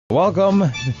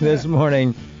Welcome this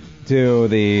morning to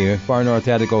the Far North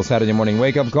Tactical Saturday morning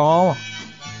wake-up call.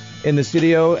 In the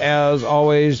studio, as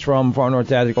always, from Far North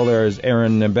Tactical, there's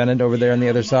Aaron Bennett over there on the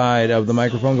other side of the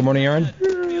microphone. Good morning, Aaron.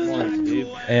 Good morning, Steve.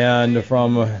 And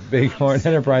from Bighorn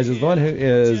Enterprises, the one who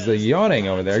is yawning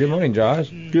over there. Good morning, Josh.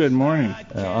 Good morning.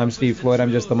 I'm Steve Floyd.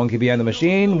 I'm just the monkey behind the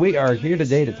machine. We are here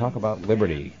today to talk about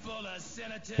liberty.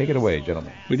 Take it away,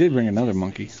 gentlemen. We did bring another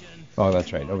monkey. Oh,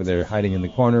 that's right. Over there, hiding in the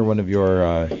corner, one of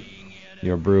your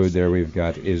brood there. We've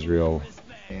got Israel.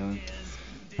 Assailant.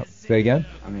 Say again?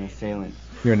 I'm an assailant.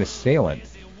 You're an assailant,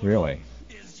 really?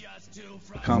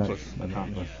 Accomplice.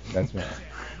 That's right.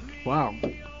 Wow.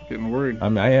 Getting worried.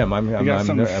 I'm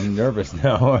nervous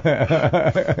now.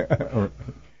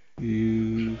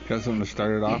 You got something to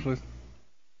start it off with?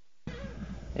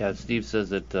 Yeah, Steve says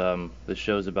that the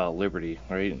show's about liberty,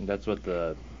 right? And that's what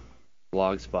the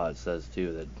blog spot says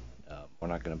too, that we're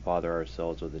not going to bother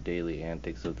ourselves with the daily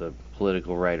antics of the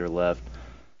political right or left.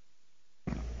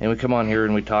 And we come on here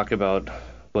and we talk about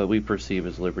what we perceive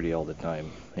as liberty all the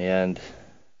time. And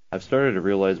I've started to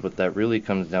realize what that really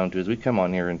comes down to is we come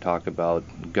on here and talk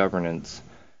about governance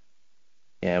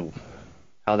and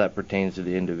how that pertains to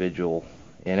the individual.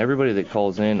 And everybody that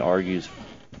calls in argues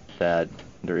that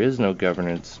there is no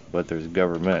governance, but there's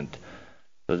government.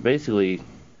 So it's basically,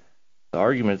 the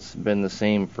argument's been the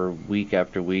same for week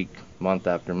after week, month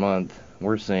after month.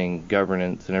 We're saying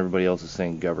governance, and everybody else is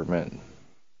saying government,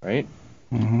 right?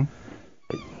 Mm-hmm.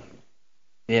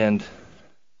 And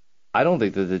I don't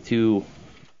think that the two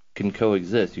can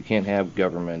coexist. You can't have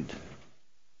government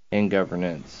and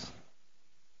governance.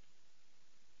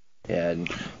 And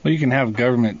Well, you can have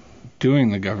government doing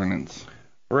the governance.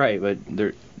 right, but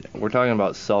we're talking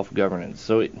about self-governance.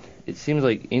 So it seems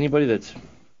like anybody that's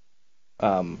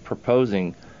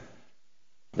proposing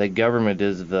that government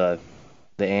is the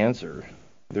answer,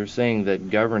 they're saying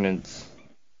that governance,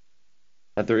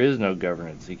 that there is no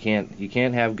governance. You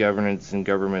can't have governance and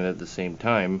government at the same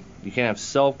time. You can't have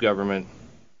self-government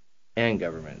and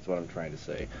government is what I'm trying to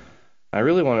say. I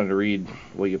really wanted to read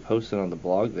what you posted on the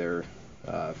blog there,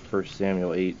 1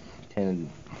 Samuel 8:10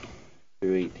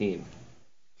 through 18.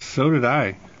 So did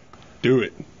I. Do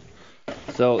it.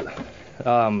 So,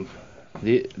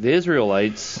 the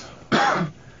Israelites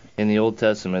in the Old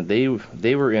Testament, they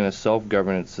were in a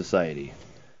self-governance society.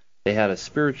 They had a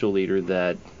spiritual leader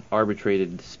that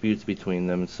arbitrated disputes between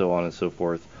them, and so on and so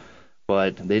forth.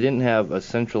 But they didn't have a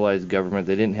centralized government.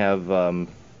 They didn't have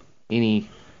any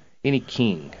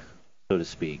king, so to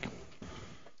speak,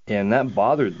 and that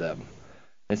bothered them.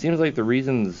 It seems like the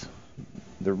reasons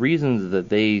that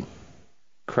they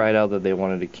cried out that they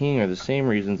wanted a king are the same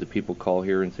reasons that people call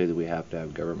here and say that we have to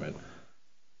have government.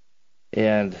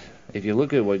 And if you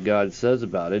look at what God says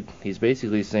about it, he's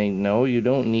basically saying, no, you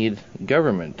don't need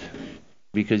government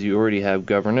because you already have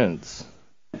governance.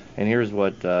 And here's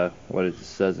what it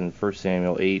says in 1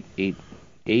 Samuel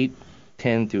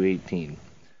 8:10 through 18.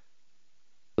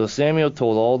 So Samuel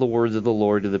told all the words of the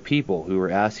Lord to the people who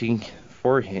were asking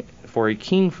for a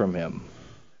king from him.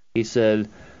 He said,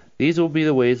 "These will be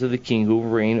the ways of the king who will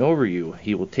reign over you.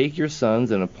 He will take your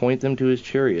sons and appoint them to his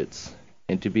chariots,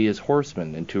 and to be his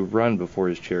horsemen, and to run before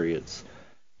his chariots.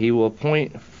 He will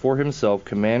appoint for himself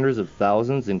commanders of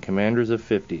thousands and commanders of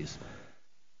fifties,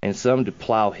 and some to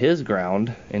plow his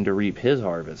ground and to reap his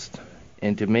harvest,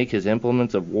 and to make his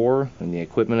implements of war and the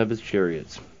equipment of his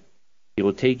chariots. He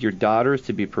will take your daughters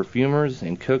to be perfumers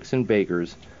and cooks and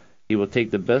bakers. He will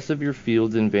take the best of your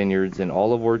fields and vineyards and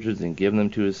olive orchards and give them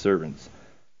to his servants.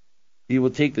 He will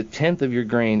take the tenth of your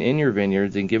grain in your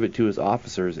vineyards and give it to his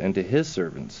officers and to his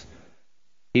servants.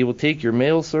 He will take your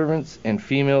male servants and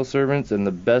female servants and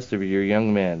the best of your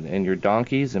young men and your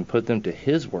donkeys and put them to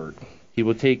his work. He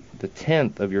will take the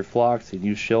tenth of your flocks, and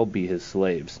you shall be his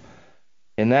slaves.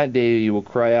 In that day you will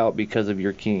cry out because of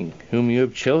your king, whom you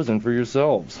have chosen for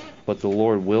yourselves, but the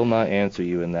Lord will not answer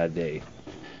you in that day."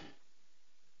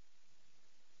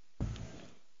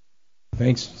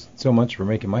 Thanks so much for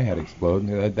making my head explode.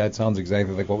 That sounds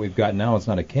exactly like what we've got now. It's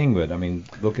not a king, but, I mean,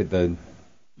 look at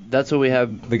That's what we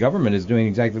have. the government is doing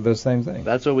exactly those same things.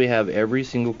 That's what we have every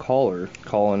single caller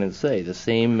call in and say. The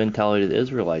same mentality the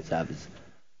Israelites have is,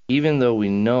 even though we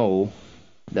know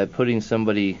that putting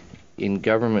somebody in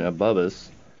government above us,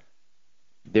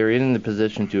 they're in the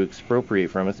position to expropriate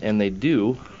from us, and they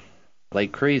do,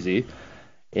 like crazy,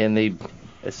 and they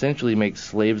essentially make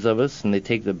slaves of us, and they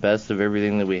take the best of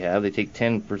everything that we have. They take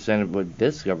 10% of what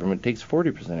this government takes,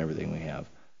 40% of everything we have.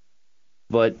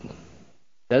 But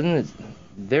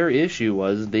their issue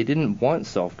was they didn't want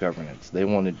self-governance. They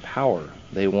wanted power.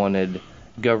 They wanted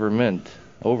government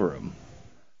over them.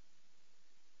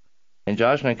 And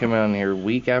Josh and I come out here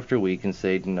week after week and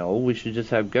say, no, we should just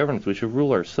have governance. We should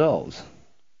rule ourselves.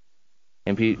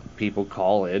 And people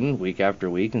call in week after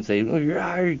week and say,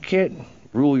 you can't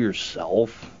rule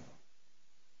yourself.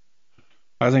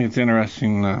 I think it's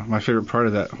interesting. My favorite part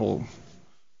of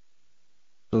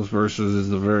those verses is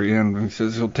the very end. He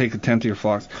says, he'll take a tenth of your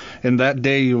flocks. In that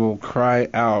day you will cry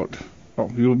out.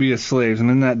 You will be as slaves, and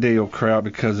in that day you'll cry out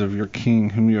because of your king,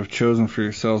 whom you have chosen for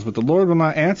yourselves. But the Lord will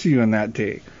not answer you in that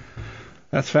day.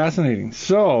 That's fascinating.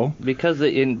 So because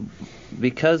they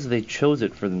chose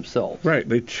it for themselves. Right,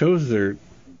 they chose their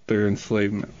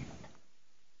enslavement.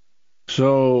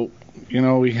 So,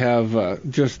 we have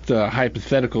just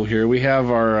hypothetical here. We have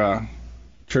our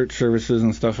church services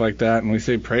and stuff like that, and we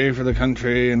say pray for the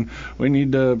country, and we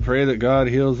need to pray that God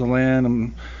heals the land.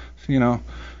 And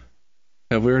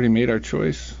have we already made our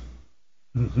choice?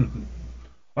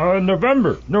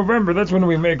 November, that's when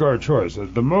we make our choice.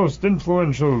 The most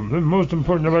influential, the most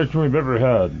important election we've ever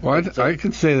had. Well, I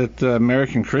could say that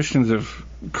American Christians have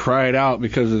cried out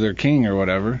because of their king or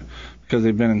whatever, because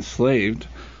they've been enslaved,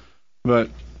 but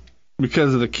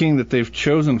because of the king that they've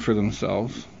chosen for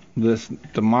themselves, this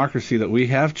democracy that we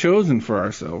have chosen for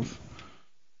ourselves,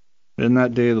 in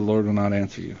that day the Lord will not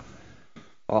answer you.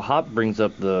 Well, Hop brings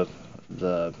up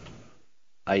the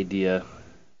idea,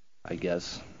 I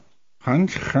guess.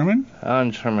 Hans Herman?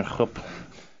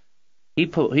 He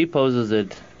poses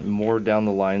it more down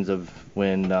the lines of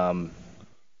when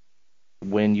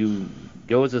you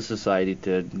go as a society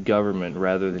to government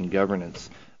rather than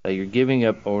governance, that you're giving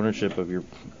up ownership of your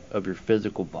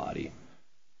physical body.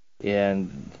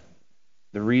 And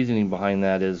the reasoning behind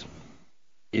that is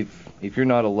if you're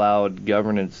not allowed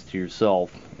governance to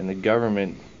yourself and the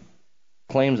government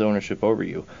claims ownership over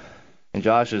you, and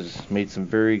Josh has made some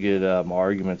very good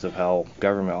arguments of how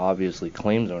government obviously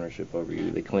claims ownership over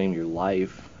you. They claim your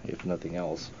life, if nothing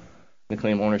else. They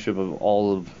claim ownership of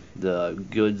all of the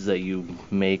goods that you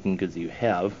make and goods that you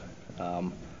have.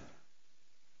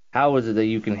 How is it that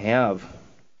you can have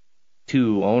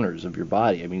two owners of your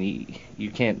body? I mean,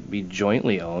 you can't be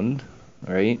jointly owned,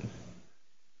 right?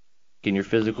 Can your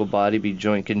physical body be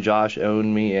joint? Can Josh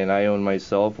own me and I own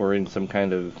myself? We're in some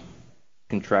kind of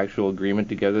contractual agreement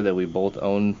together that we both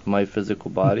own my physical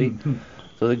body.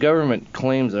 So the government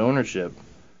claims ownership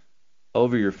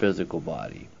over your physical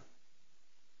body.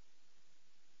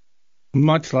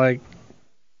 Much like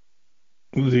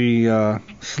the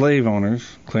slave owners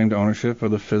claimed ownership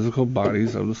of the physical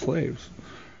bodies of the slaves.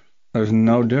 There's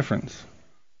no difference.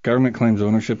 Government claims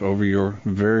ownership over your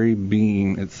very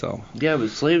being itself. Yeah, but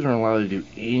slaves aren't allowed to do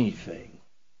anything.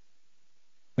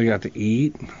 They got to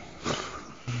eat.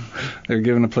 They're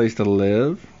given a place to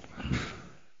live.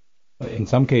 In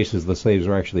some cases, the slaves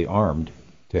are actually armed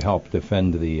to help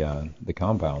defend the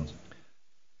compounds.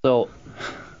 So,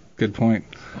 good point.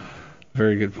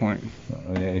 Very good point.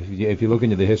 If you look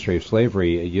into the history of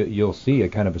slavery, you'll see a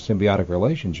kind of a symbiotic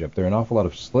relationship. There are an awful lot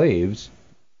of slaves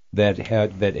that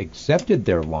accepted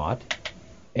their lot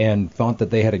and thought that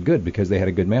they had it good because they had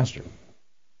a good master.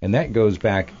 And that goes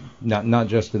back not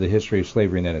just to the history of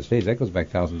slavery in the United States. That goes back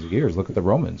thousands of years. Look at the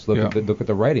Romans. Look at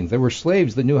the writings. There were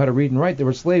slaves that knew how to read and write. There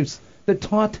were slaves that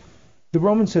taught the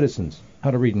Roman citizens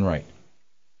how to read and write.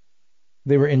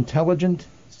 They were intelligent,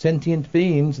 sentient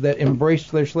beings that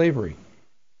embraced their slavery.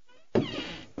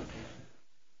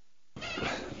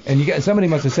 And somebody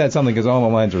must have said something because all the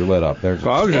lines are lit up. Well,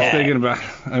 I was just thinking about.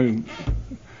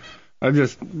 I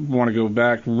just want to go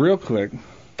back real quick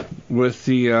with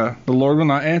the Lord will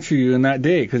not answer you in that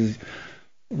day. Because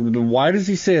why does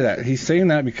he say that? He's saying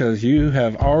that because you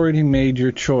have already made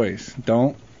your choice.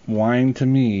 Don't whine to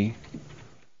me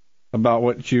about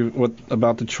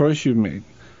about the choice you've made.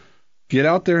 Get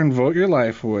out there and vote your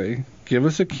life away. Give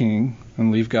us a king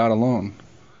and leave God alone.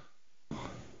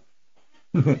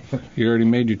 You already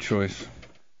made your choice.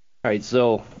 All right,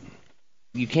 so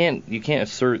you can't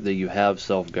assert that you have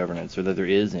self-governance or that there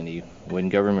is any when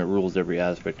government rules every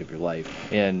aspect of your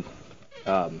life. And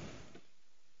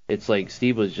it's like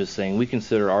Steve was just saying, we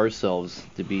consider ourselves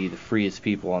to be the freest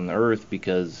people on the earth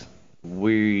because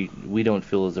we don't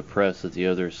feel as oppressed as the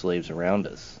other slaves around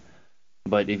us.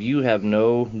 But if you have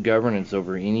no governance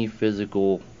over any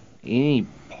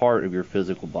part of your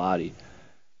physical body,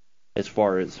 as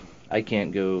far as I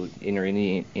can't go enter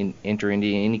into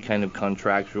any kind of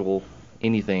contractual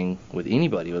anything with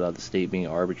anybody without the state being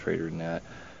an arbitrator in that.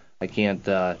 I can't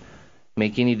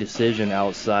make any decision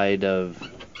outside of.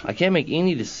 I can't make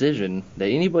any decision that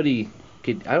anybody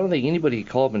could. I don't think anybody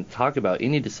could call up and talk about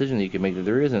any decision that you can make that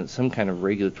there isn't some kind of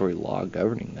regulatory law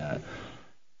governing that.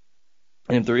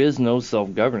 And if there is no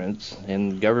self-governance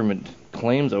and government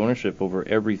claims ownership over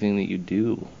everything that you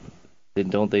do, then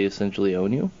don't they essentially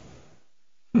own you?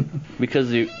 Because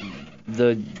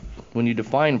the when you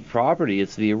define property,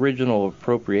 it's the original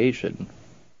appropriation.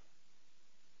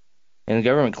 And the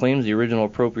government claims the original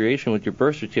appropriation with your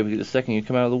birth certificate the second you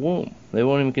come out of the womb. They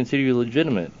won't even consider you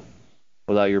legitimate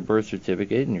without your birth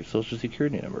certificate and your social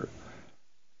security number.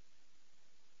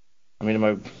 I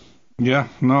mean, Yeah,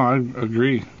 no, I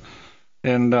agree.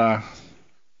 And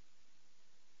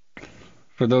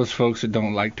for those folks that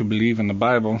don't like to believe in the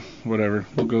Bible, whatever,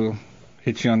 we'll go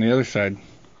hit you on the other side.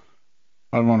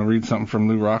 I want to read something from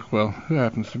Lou Rockwell, who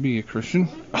happens to be a Christian.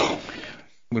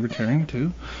 Libertarian,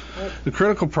 too. The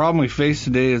critical problem we face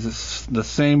today is the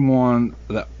same one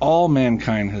that all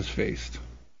mankind has faced.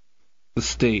 The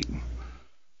state.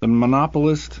 The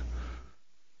monopolist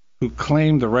who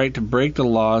claim the right to break the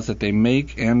laws that they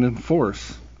make and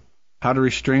enforce. How to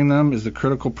restrain them is the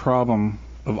critical problem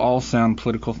of all sound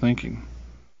political thinking.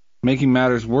 Making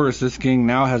matters worse, this gang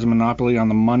now has a monopoly on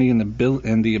the money and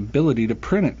the ability to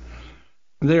print it.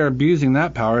 They are abusing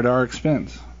that power at our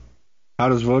expense. How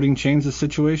does voting change the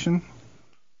situation?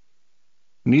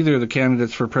 Neither of the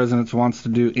candidates for president wants to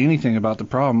do anything about the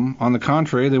problem. On the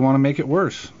contrary, they want to make it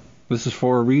worse. This is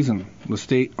for a reason. The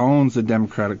state owns the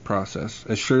democratic process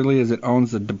as surely as it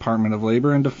owns the Department of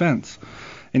Labor and Defense,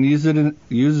 and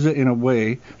uses it in a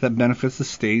way that benefits the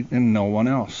state and no one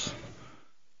else.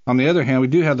 On the other hand, we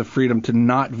do have the freedom to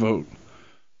not vote.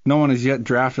 No one has yet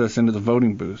drafted us into the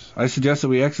voting booth. I suggest that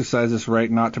we exercise this right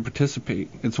not to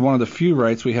participate. It's one of the few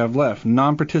rights we have left.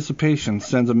 Non-participation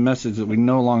sends a message that we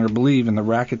no longer believe in the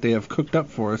racket they have cooked up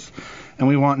for us, and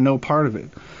we want no part of it.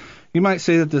 You might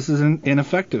say that this is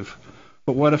ineffective,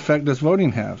 but what effect does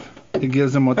voting have? It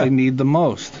gives them what they need the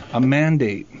most, a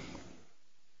mandate.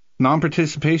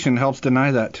 Non-participation helps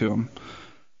deny that to them.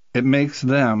 It makes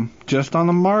them, just on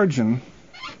the margin,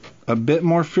 a bit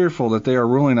more fearful that they are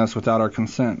ruling us without our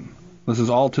consent. This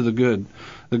is all to the good.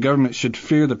 The government should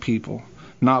fear the people.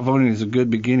 Not voting is a good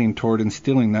beginning toward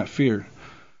instilling that fear.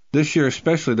 This year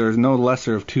especially, there is no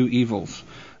lesser of two evils.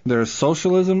 There is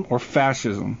socialism or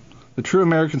fascism. The true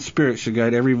American spirit should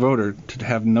guide every voter to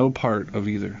have no part of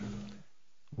either.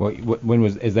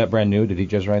 Is that brand new? Did he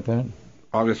just write that?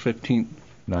 August 15th.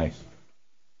 Nice.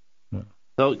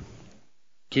 So,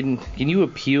 can you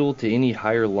appeal to any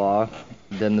higher law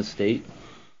than the state?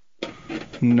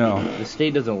 No. The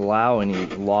state doesn't allow any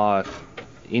law,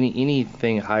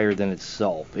 anything higher than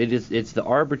itself. It's the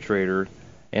arbitrator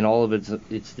and all of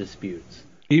its disputes.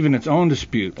 Even its own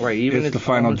disputes. Right. Even it's the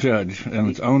final judge and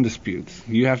its own disputes.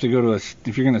 You have to go to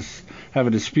if you're going to have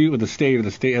a dispute with the state or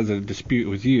the state has a dispute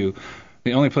with you,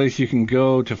 the only place you can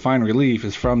go to find relief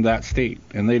is from that state,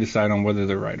 and they decide on whether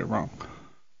they're right or wrong.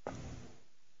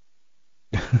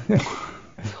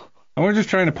 And we're just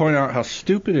trying to point out how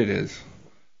stupid it is.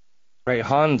 Right,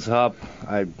 Hans Hopp,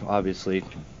 I obviously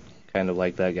kind of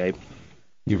like that guy.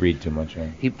 You read too much,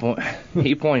 right? He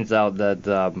points out that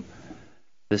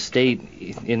the state,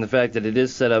 in the fact that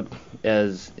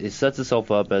it sets itself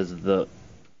up as the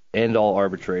end-all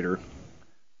arbitrator,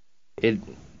 it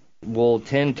will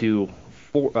tend to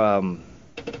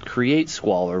create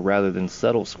squalor rather than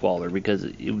settle squalor, because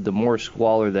the more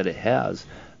squalor that it has,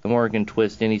 the more it can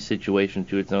twist any situation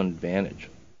to its own advantage.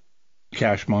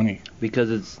 Cash money.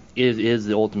 Because it is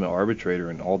the ultimate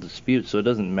arbitrator in all disputes, so it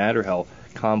doesn't matter how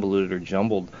convoluted or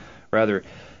jumbled. Rather,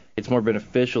 it's more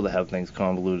beneficial to have things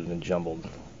convoluted and jumbled.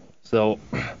 So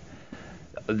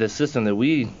the system that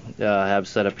we have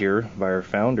set up here by our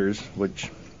founders, which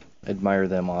admire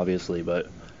them obviously, but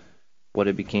what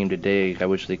it became today, I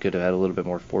wish they could have had a little bit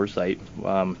more foresight.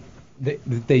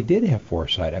 They did have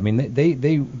foresight. I mean,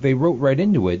 they wrote right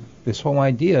into it this whole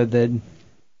idea that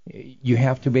you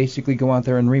have to basically go out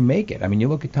there and remake it. I mean, you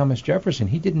look at Thomas Jefferson;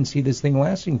 he didn't see this thing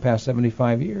lasting past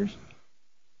 75 years.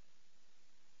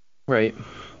 Right.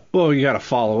 Well, you got to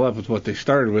follow up with what they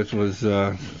started with was.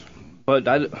 But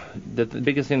the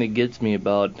biggest thing that gets me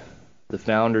about the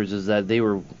founders is that they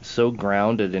were so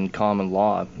grounded in common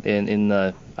law and in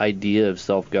the idea of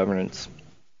self-governance,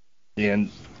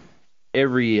 and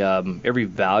every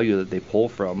value that they pull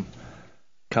from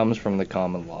comes from the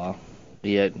common law,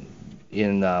 yet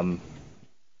in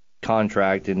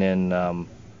contract and in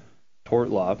tort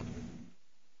law,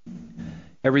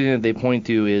 everything that they point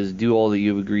to is do all that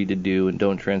you've agreed to do and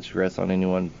don't transgress on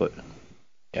anyone but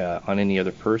on any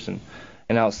other person.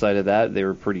 And outside of that, they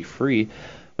were pretty free.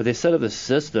 But they set up a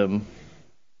system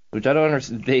which I don't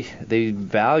understand. They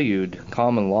valued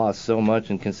common law so much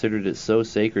and considered it so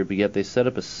sacred, but yet they set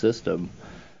up a system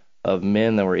of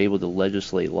men that were able to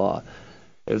legislate law.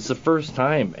 It's the first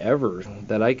time ever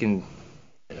that I can,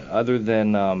 other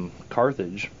than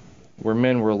Carthage, where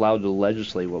men were allowed to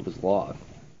legislate what was law.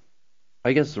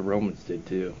 I guess the Romans did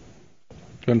too.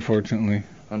 Unfortunately.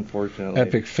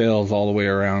 Epic fails all the way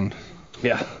around.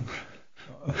 Yeah.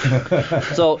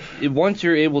 So once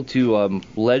you're able to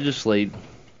legislate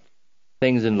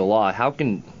things into law, how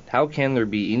can there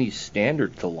be any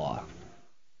standard to law?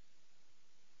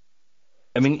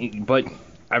 I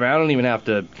don't even have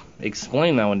to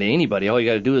explain that one to anybody. All you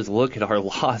got to do is look at our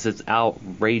laws. It's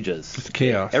outrageous. It's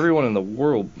chaos. Everyone in the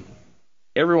world,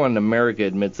 everyone in America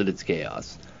admits that it's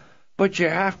chaos. But you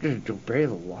have to obey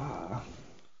the law.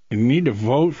 You need to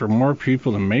vote for more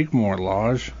people to make more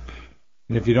laws.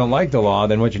 And if you don't like the law,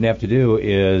 then what you have to do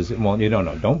is,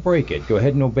 don't break it. Go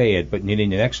ahead and obey it. But the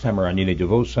next time around, you need to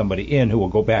vote somebody in who will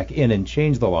go back in and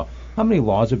change the law. How many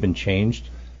laws have been changed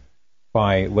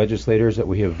by legislators that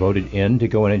we have voted in to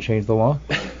go in and change the law?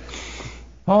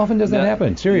 How often does that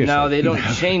happen? Seriously. No, they don't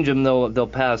change them. They'll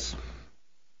pass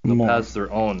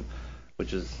their own,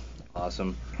 which is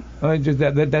awesome.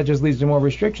 That just leads to more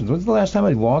restrictions. When's the last time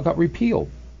a law got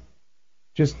repealed?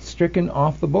 Just stricken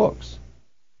off the books.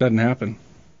 Doesn't happen.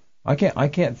 I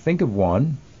can't think of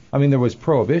one. I mean, there was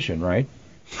prohibition, right?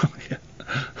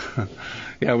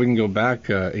 Yeah, we can go back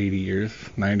 80 years,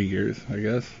 90 years, I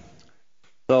guess.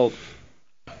 So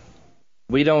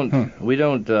we don't I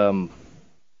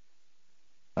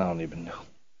don't even know.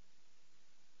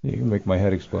 You can make my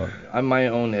head explode. My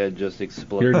own head just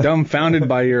exploded. You're dumbfounded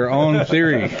by your own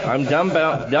theory. I'm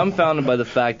dumbfounded by the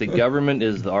fact that government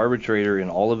is the arbitrator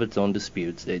in all of its own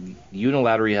disputes. It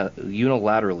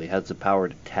unilaterally has the power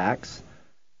to tax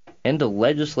and to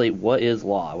legislate what is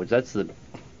law, which that's the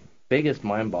biggest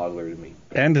mind-boggler to me.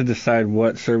 And to decide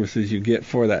what services you get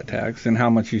for that tax and how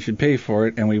much you should pay for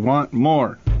it. And we want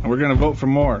more. And we're going to vote for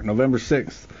more November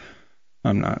 6th.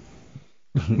 I'm not.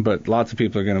 But lots of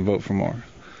people are going to vote for more.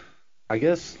 I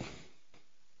guess.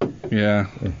 Yeah.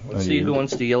 Let's see who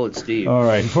wants to yell at Steve. All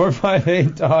right.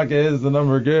 458 Talk is the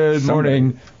number. Good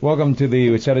morning. Welcome to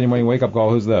the Saturday morning wake-up call.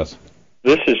 Who's this?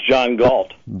 This is John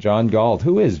Galt. John Galt.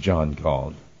 Who is John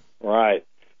Galt? Right.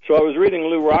 So I was reading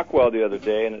Lew Rockwell the other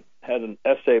day, and it had an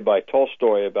essay by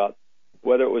Tolstoy about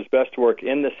whether it was best to work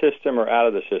in the system or out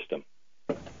of the system.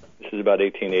 This is about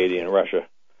 1880 in Russia.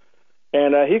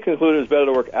 And he concluded it was better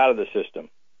to work out of the system.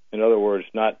 In other words,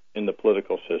 not in the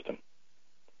political system.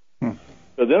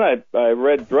 So then I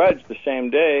read Drudge the same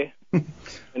day, and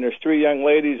there's 3 young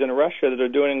ladies in Russia that are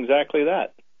doing exactly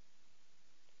that.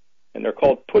 And they're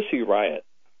called Pussy Riot.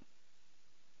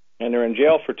 And they're in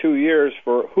jail for 2 years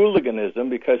for hooliganism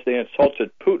because they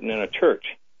insulted Putin in a church.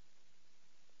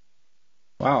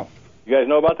 Wow. You guys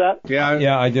know about that?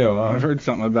 Yeah, I do. I've heard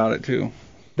something about it, too.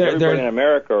 Everybody in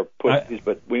America are pussies,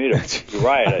 but we need a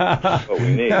riot. That's what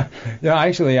we need. Yeah,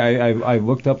 actually, I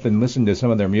looked up and listened to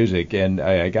some of their music, and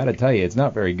I got to tell you, it's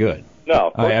not very good.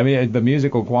 No. I mean, the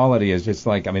musical quality is just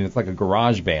like, it's like a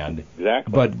garage band.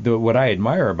 Exactly. But what I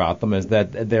admire about them is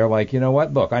that they're like, you know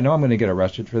what? Look, I know I'm going to get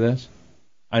arrested for this.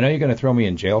 I know you're going to throw me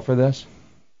in jail for this,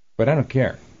 but I don't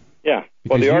care. Yeah.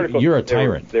 Because well, the article, you're a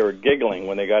tyrant. They were giggling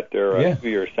when they got their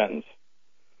 2-year sentence.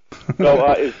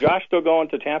 So is Josh still going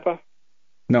to Tampa?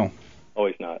 No. Oh,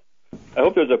 he's not. I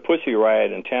hope there's a pussy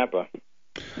riot in Tampa.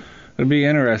 It'd be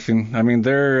interesting. I mean,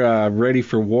 they're ready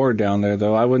for war down there,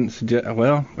 though. I wouldn't suggest.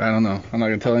 Well, I don't know. I'm not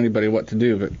going to tell anybody what to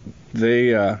do, but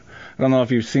they. I don't know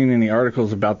if you've seen any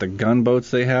articles about the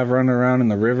gunboats they have running around in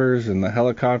the rivers and the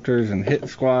helicopters and hit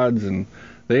squads, and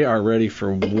they are ready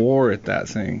for war at that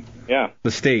thing. Yeah.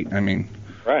 The state, I mean.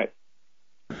 Right.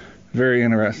 Very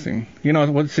interesting. You know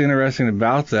what's interesting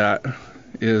about that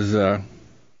is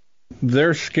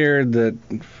they're scared that,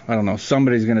 I don't know,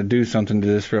 somebody's going to do something to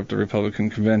disrupt the Republican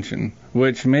convention,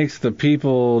 which makes the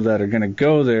people that are going to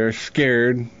go there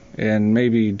scared and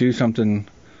maybe do something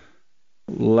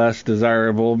less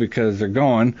desirable because they're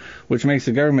going, which makes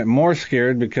the government more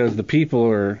scared because the people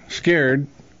are scared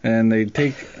and they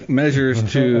take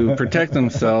measures to protect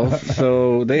themselves,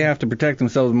 so they have to protect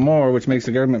themselves more, which makes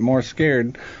the government more scared.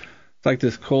 It's like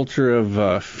this culture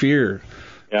of fear.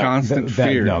 Yeah. Constant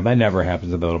fear. No, that never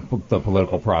happens in the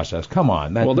political process. Come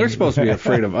on. Well, they're supposed to be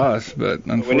afraid of us, but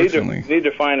unfortunately. We need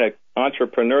to find an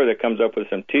entrepreneur that comes up with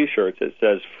some T-shirts that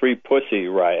says "Free Pussy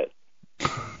Riot."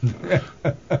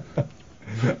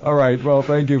 All right. Well,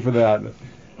 thank you for that.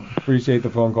 Appreciate the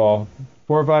phone call.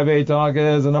 458 Talk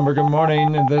is the number. Good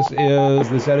morning. This is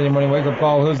the Saturday morning wake-up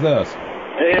call. Who's this?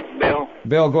 Hey, it's Bill.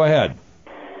 Bill, go ahead.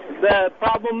 The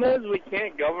problem is we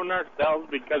can't govern ourselves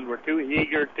because we're too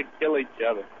eager to kill each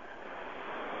other.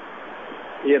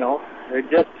 You know, they're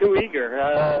just too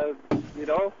eager. You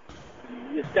know,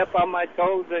 you step on my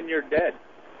toes and you're dead.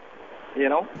 You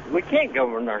know, we can't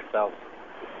govern ourselves.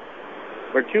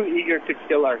 We're too eager to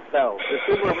kill ourselves.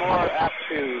 If we were more apt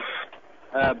to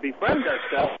befriend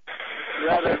ourselves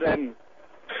rather than,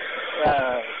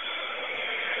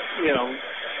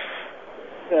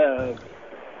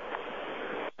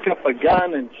 pick up a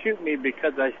gun and shoot me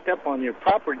because I step on your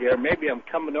property, or maybe I'm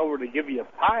coming over to give you a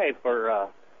pie for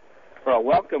a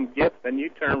welcome gift, and you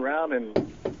turn around and,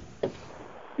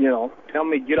 tell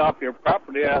me get off your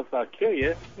property, else I'll kill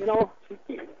you.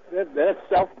 That's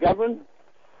self-governed.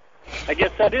 I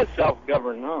guess that is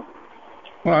self-governed, huh?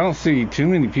 Well, I don't see too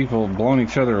many people blowing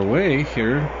each other away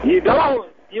here. You don't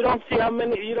see how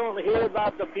many. You don't hear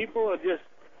about the people who just.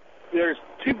 There's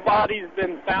 2 bodies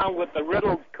been found with a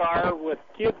riddled car with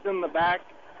kids in the back.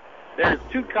 There's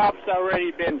 2 cops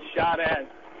already been shot at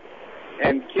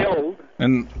and killed.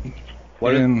 And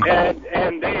they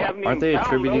haven't. Aren't they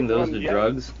attributing those to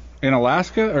drugs? In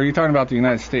Alaska, or are you talking about the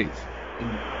United States?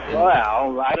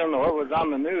 Well, I don't know. It was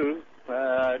on the news.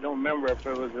 I don't remember if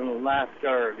it was in Alaska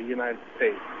or the United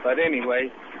States. But anyway.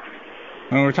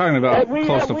 And we're talking about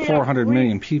close to 400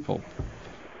 million people.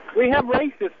 We have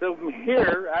racism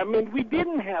here. I mean, we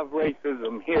didn't have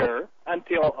racism here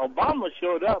until Obama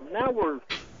showed up. Now we're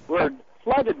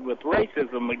flooded with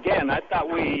racism again. I thought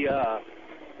we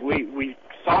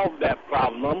solved that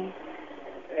problem,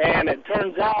 and it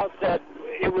turns out that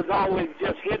it was always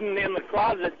just hidden in the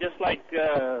closet, just like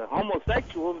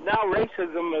homosexuals. Now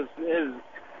racism is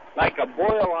like a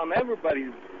boil on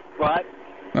everybody's butt.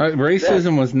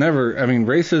 Racism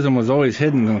was always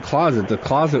hidden in the closet. The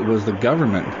closet was the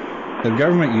government. The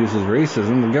government uses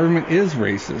racism. The government is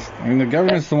racist. I mean, the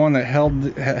government's the one that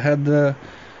had the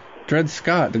Dred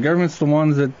Scott. The government's the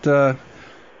ones that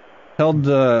held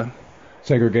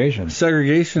segregation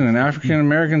and African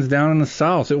Americans down in the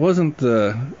South. It wasn't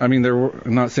I'm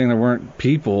not saying there weren't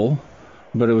people,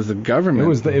 but it was the government. It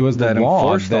was the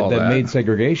law that made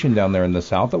segregation down there in the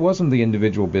South. It wasn't the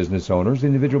individual business owners. The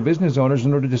individual business owners,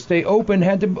 in order to stay open,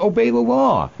 had to obey the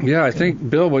law. Yeah, I think,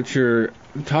 Bill, what you're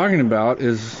talking about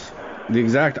is the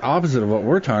exact opposite of what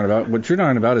we're talking about. What you're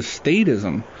talking about is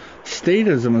statism.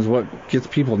 Statism is what gets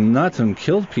people nuts and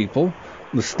kills people.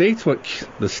 The state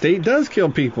does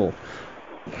kill people.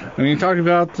 I mean, you talk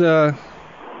about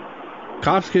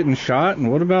cops getting shot,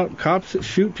 and what about cops that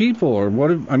shoot people? Or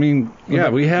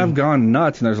we have gone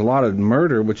nuts, and there's a lot of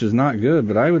murder, which is not good.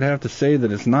 But I would have to say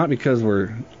that it's not because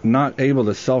we're not able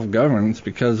to self-govern. It's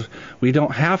because we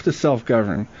don't have to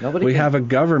self-govern. We have a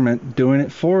government doing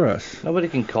it for us. Nobody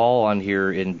can call on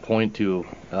here and point to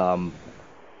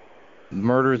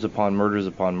murders upon murders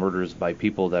upon murders by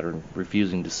people that are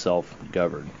refusing to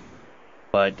self-govern.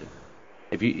 But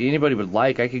if anybody would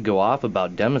like, I could go off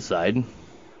about democide.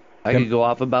 I could go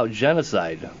off about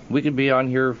genocide. We could be on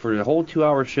here for a whole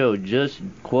 2-hour show just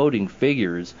quoting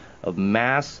figures of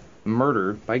mass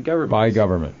murder by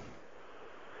government.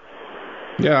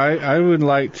 Yeah, I would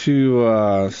like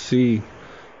to see.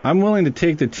 I'm willing to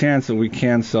take the chance that we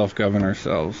can self-govern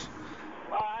ourselves.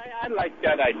 Well, I like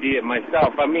that idea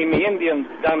myself. I mean, the Indians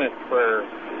done it for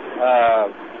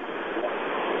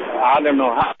I don't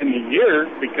know how many years,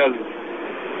 because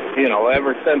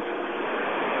ever since.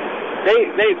 They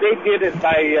did it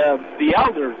by the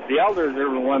elders. The elders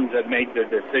are the ones that make the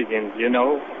decisions,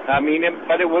 I mean,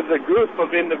 but it was a group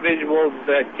of individuals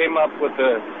that came up with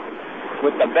the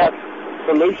best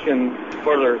solution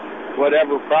for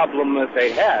whatever problem that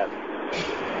they had.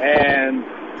 And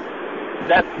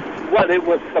that's what it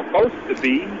was supposed to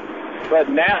be. But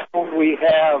now we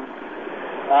have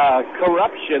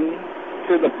corruption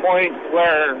to the point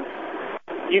where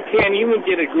you can't even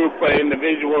get a group of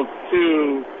individuals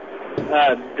to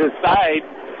decide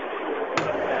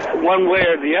one way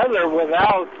or the other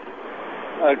without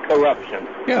corruption.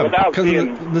 Yeah, because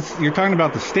you're talking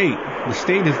about the state. The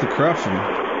state is the corruption.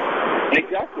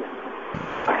 Exactly.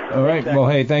 All right. Well,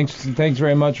 hey, thanks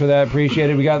very much for that. Appreciate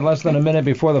it. We got less than a minute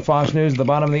before the Fox News at the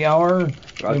bottom of the hour.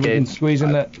 Okay. We can squeeze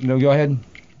in that. No, go ahead.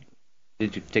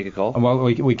 Did you take a call? Well,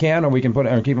 we can, or we can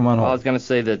keep them on hold. I was going to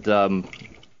say that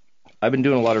I've been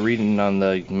doing a lot of reading on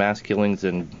the mass killings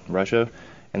in Russia.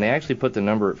 And they actually put the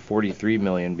number at 43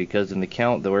 million because in the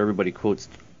count, though everybody quotes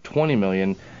 20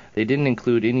 million, they didn't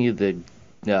include any of the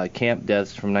camp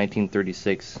deaths from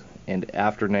 1936 and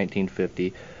after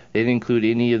 1950. They didn't include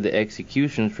any of the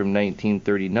executions from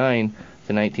 1939 to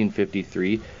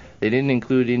 1953. They didn't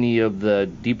include any of the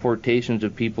deportations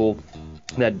of people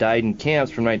that died in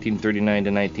camps from 1939 to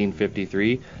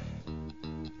 1953.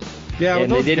 Yeah, well,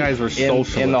 those guys were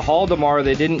socialists. In the Holodomor,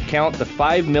 they didn't count the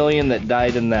 5 million that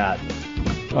died in that.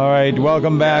 All right,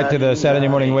 welcome back to the Saturday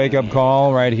morning wake-up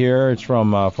call right here. It's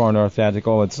from Far North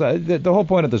Tactical. It's the whole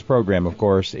point of this program, of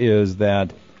course, is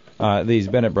that these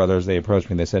Bennett brothers, they approached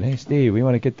me. They said, hey, Steve, we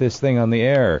want to get this thing on the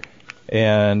air.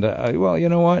 And well, you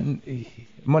know what?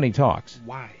 Money talks.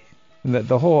 Why?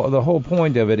 The whole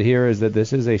point of it here is that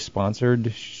this is a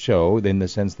sponsored show in the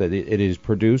sense that it is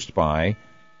produced by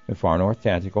Far North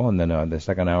Tactical, and then the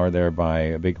second hour there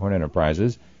by Bighorn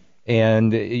Enterprises.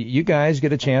 And you guys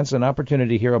get a chance, an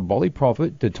opportunity here, a bully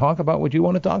prophet, to talk about what you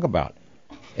want to talk about.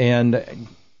 And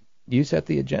you set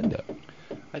the agenda.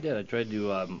 I did. I tried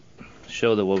to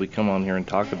show that what we come on here and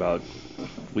talk about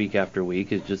week after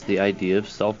week is just the idea of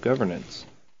self-governance.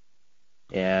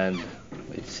 And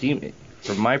it seemed,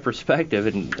 from my perspective,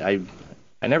 and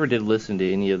I never did listen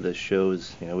to any of the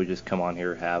shows. You know, we just come on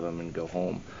here, have them, and go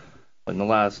home. But in the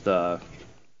last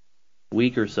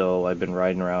week or so, I've been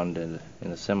riding around in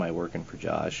a semi working for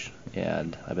Josh,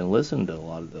 and I've been listening to a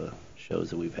lot of the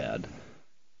shows that we've had,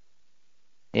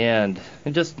 and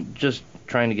just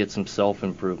trying to get some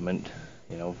self-improvement,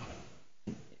 you know.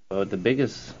 But the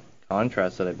biggest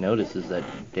contrast that I've noticed is that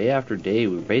day after day,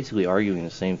 we're basically arguing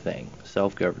the same thing,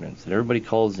 self-governance, and everybody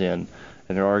calls in,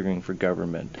 and they're arguing for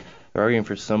government. They're arguing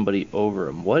for somebody over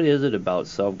them. What is it about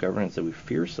self-governance that we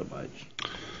fear so much?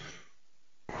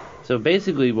 So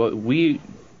basically,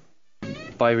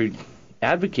 by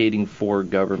advocating for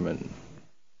government,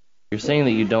 you're saying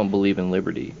that you don't believe in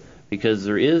liberty, because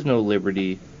there is no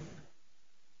liberty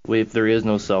if there is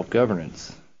no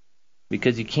self-governance,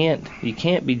 because you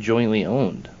can't be jointly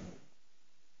owned.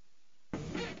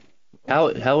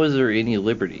 How is there any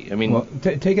liberty? I mean, well,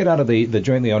 take it out of the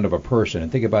jointly owned of a person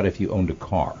and think about if you owned a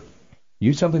car.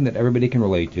 Use something that everybody can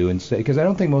relate to and say, because I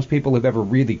don't think most people have ever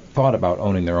really thought about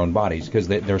owning their own bodies because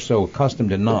they're so accustomed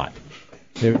to not.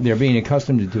 They're being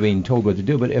accustomed to being told what to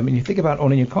do. But I mean, you think about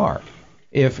owning a car.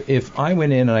 If I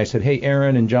went in and I said, hey,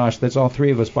 Aaron and Josh, let's all three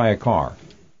of us buy a car.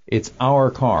 It's our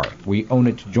car. We own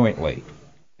it jointly.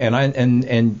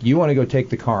 And you want to go take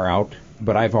the car out,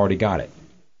 but I've already got it.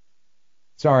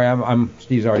 Sorry,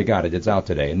 Steve's already got it. It's out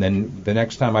today. And then the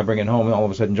next time I bring it home, all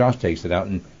of a sudden Josh takes it out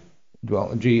and,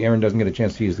 well, gee, Aaron doesn't get a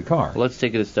chance to use the car. Let's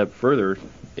take it a step further.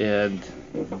 And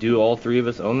do all three of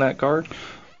us own that car?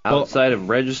 Outside of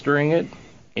registering it,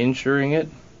 insuring it,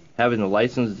 having the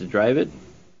license to drive it?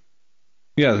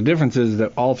 Yeah, the difference is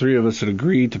that all three of us should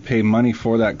agree to pay money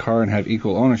for that car and have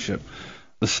equal ownership.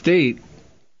 The state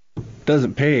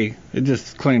doesn't pay. It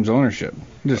just claims ownership.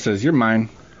 It just says, you're mine.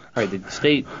 All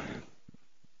right,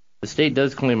 the state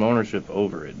does claim ownership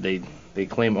over it. They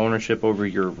claim ownership over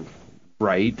your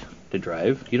right to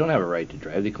drive. You don't have a right to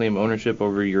drive. They claim ownership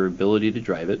over your ability to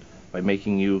drive it by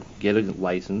making you get a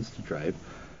license to drive.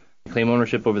 They claim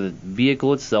ownership over the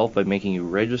vehicle itself by making you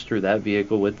register that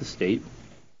vehicle with the state.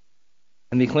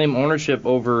 And they claim ownership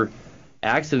over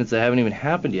accidents that haven't even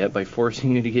happened yet by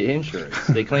forcing you to get insurance.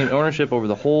 They claim ownership over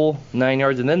the whole 9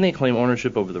 yards, and then they claim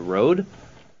ownership over the road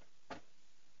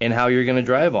and how you're going to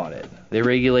drive on it. They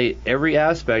regulate every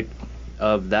aspect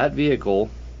of that vehicle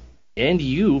and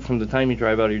you from the time you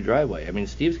drive out of your driveway. I mean,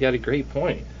 Steve's got a great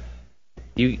point.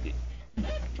 You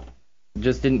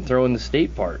just didn't throw in the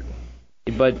state part.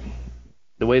 But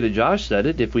the way that Josh said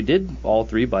it, if we did all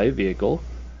three buy a vehicle,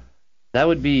 that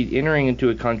would be entering into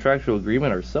a contractual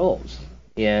agreement ourselves.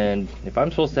 And if I'm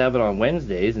supposed to have it on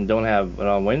Wednesdays and don't have it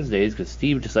on Wednesdays because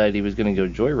Steve decided he was going to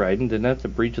go joyriding, then that's a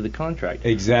breach of the contract.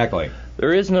 Exactly.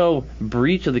 There is no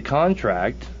breach of the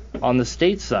contract on the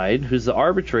state side, who's the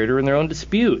arbitrator in their own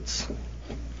disputes.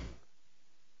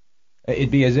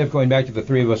 It'd be as if going back to the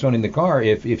three of us owning the car,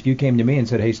 if you came to me and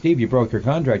said, hey, Steve, you broke your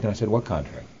contract, and I said, what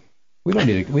contract? We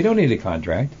don't need a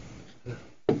contract.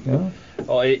 No?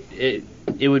 Oh,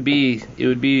 it would be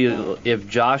if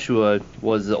Joshua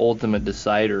was the ultimate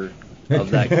decider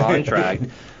of that contract,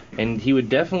 and he would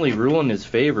definitely rule in his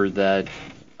favor that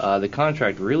the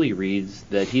contract really reads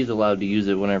that he's allowed to use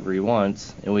it whenever he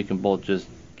wants, and we can both just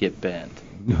get bent.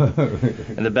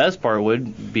 And the best part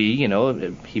would be,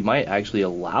 he might actually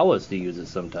allow us to use it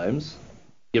sometimes,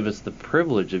 give us the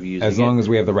privilege of using it. As long as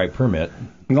we have the right permit.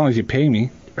 As long as you pay me.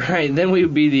 Right, then we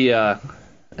would be the...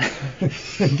 God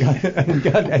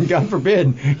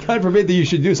forbid that you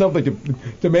should do something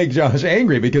to make Josh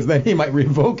angry, because then he might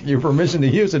revoke your permission to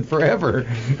use it forever.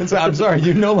 And so, I'm sorry,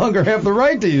 you no longer have the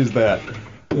right to use that.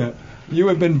 Yeah. You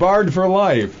have been barred for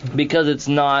life. Because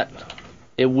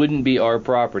it wouldn't be our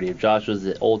property if Josh was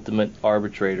the ultimate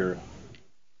arbitrator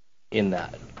in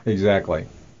that. Exactly.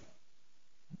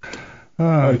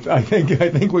 I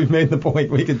think we've made the point.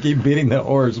 We could keep beating the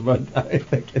horse, but I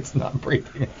think it's not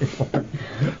breathing anymore.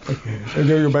 We're going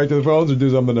to go back to the phones or do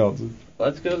something else?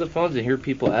 Let's go to the phones and hear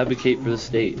people advocate for the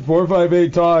state.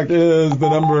 458 Talk is the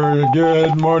number.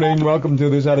 Good morning. Welcome to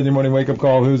the Saturday morning wake-up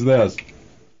call. Who's this?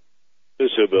 This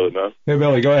is Billy, man. Hey,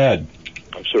 Billy, go ahead.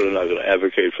 I'm certainly not going to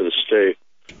advocate for the state.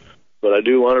 But I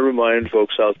do want to remind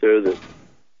folks out there that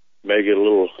may get a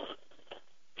little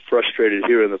frustrated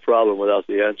hearing the problem without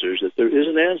the answers, that there is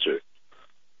an answer.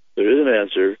 There is an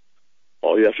answer.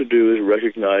 All you have to do is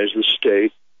recognize the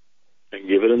state and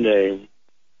give it a name,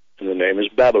 and the name is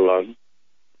Babylon.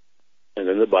 And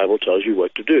then the Bible tells you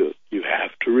what to do. You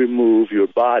have to remove your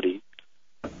body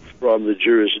from the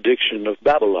jurisdiction of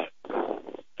Babylon.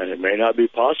 And it may not be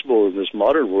possible in this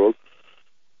modern world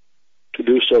to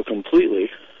do so completely,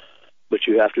 but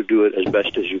you have to do it as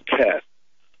best as you can.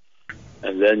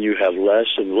 And then you have less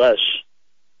and less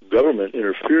government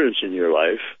interference in your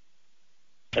life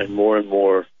and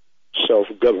more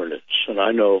self-governance. And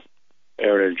I know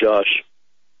Aaron and Josh,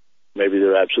 maybe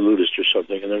they're absolutists or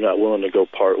something, and they're not willing to go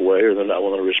part way, or they're not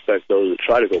willing to respect those that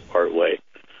try to go part way.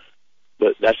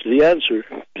 But that's the answer,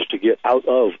 is to get out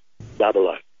of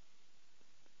Babylon.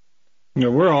 You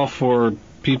know, we're all for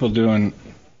people doing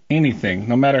anything,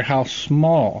 no matter how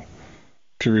small,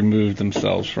 to remove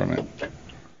themselves from it.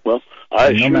 Well, I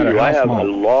assure you, I have small. a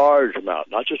large amount,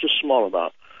 not just a small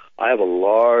amount. I have a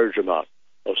large amount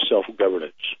of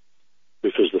self-governance.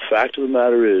 Because the fact of the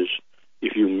matter is,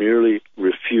 if you merely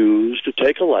refuse to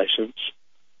take a license,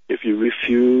 if you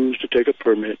refuse to take a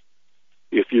permit,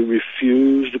 if you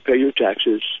refuse to pay your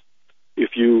taxes,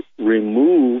 if you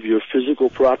remove your physical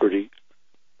property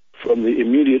from the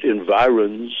immediate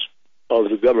environs of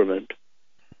the government,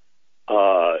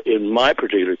 in my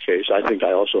particular case, I think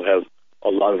I also have a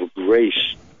lot of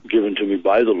grace given to me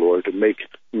by the Lord to make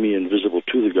me invisible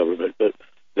to the government, but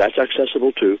that's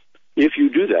accessible too. If you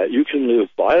do that, you can live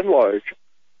by and large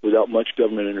without much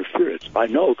government interference. I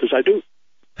know, because I do.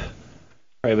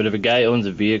 Right, but if a guy owns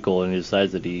a vehicle and he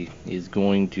decides that he is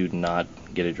going to not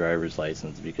get a driver's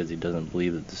license because he doesn't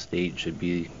believe that the state should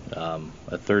be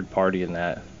a third party in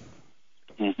that,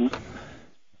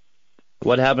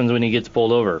 what happens when he gets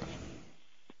pulled over?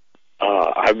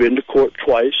 I've been to court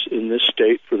twice in this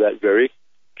state for that very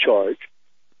charge,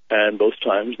 and both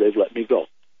times they've let me go.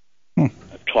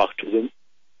 I've talked to them.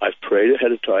 I've prayed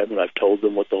ahead of time, and I've told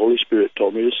them what the Holy Spirit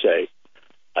told me to say.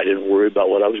 I didn't worry about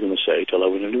what I was going to say till I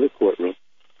went into the courtroom.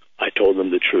 I told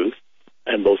them the truth,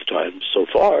 and both times so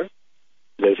far,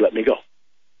 they've let me go.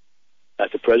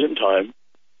 At the present time,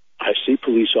 I see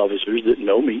police officers that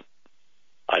know me.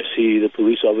 I see the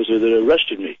police officer that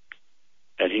arrested me,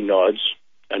 and he nods,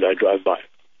 and I drive by.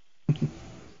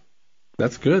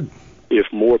 That's good.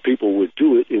 If more people would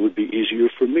do it, it would be easier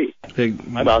for me.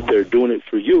 I'm out there doing it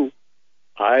for you.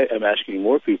 I am asking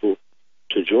more people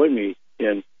to join me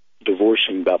in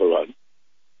divorcing Babylon,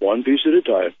 one piece at a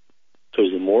time,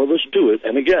 because the more of us do it,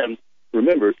 and again,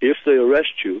 remember, if they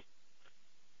arrest you,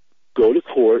 go to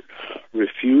court,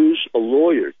 refuse a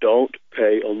lawyer, don't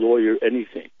pay a lawyer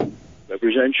anything.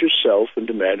 Represent yourself and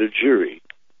demand a jury,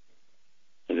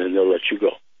 and then they'll let you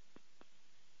go.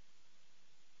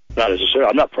 Not necessarily.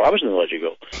 I'm not promising to let you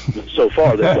go. So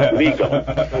far, they've let me go.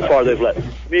 So far, they've let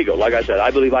me go. Like I said,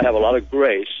 I believe I have a lot of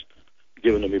grace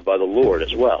given to me by the Lord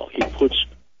as well. He puts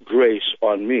grace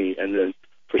on me, and then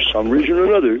for some reason or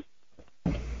another,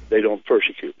 they don't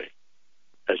persecute me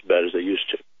as bad as they used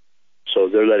to. So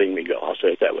they're letting me go. I'll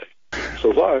say it that way.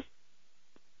 So far.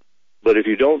 But if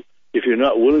you're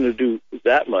not willing to do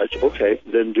that much, okay,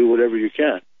 then do whatever you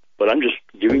can. But I'm just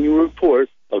giving you a report,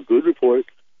 a good report,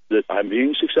 that I'm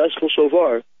being successful so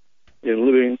far in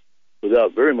living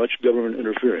without very much government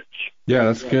interference. Yeah,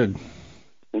 that's good.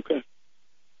 Okay.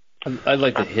 I'd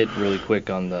like to hit really quick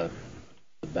on the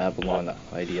Babylon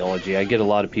ideology. I get a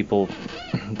lot of people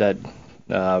that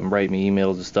write me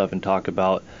emails and stuff and talk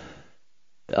about,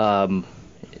 and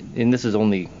this is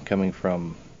only coming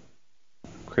from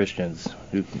Christians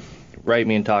who write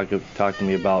me and talk to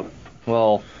me about,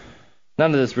 well,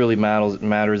 none of this really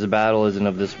matters. The battle isn't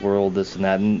of this world, this and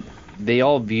that. And they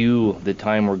all view the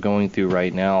time we're going through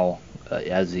right now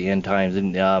as the end times.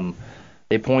 And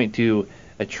they point to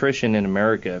attrition in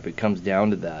America, if it comes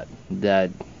down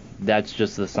to that's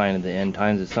just the sign of the end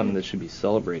times. It's something that should be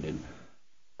celebrated.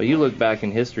 But you look back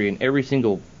in history, and every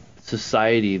single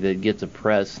society that gets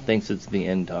oppressed thinks it's the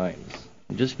end times.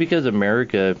 Just because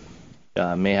America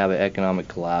may have an economic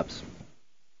collapse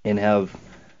and have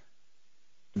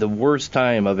the worst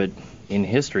time of it in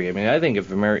history. I mean, I think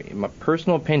if America, my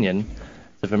personal opinion,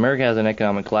 if America has an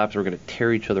economic collapse, we're going to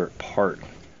tear each other apart.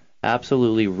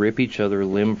 Absolutely rip each other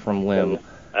limb from limb.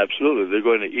 Absolutely. They're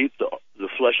going to eat the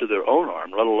flesh of their own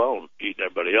arm, let alone eating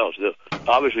everybody else.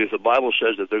 Obviously, if the Bible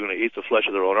says that they're going to eat the flesh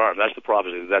of their own arm, that's the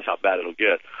prophecy. That's how bad it'll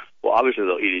get. Well, obviously,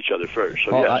 they'll eat each other first.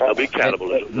 So, yeah, there'll be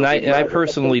cannibalism. I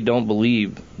personally don't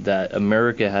believe that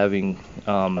America having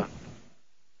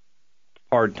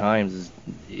hard times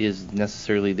is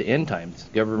necessarily the end times.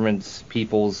 Governments,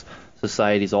 peoples,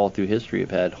 societies all through history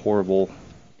have had horrible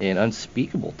and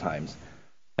unspeakable times.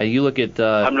 You look at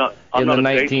I'm not a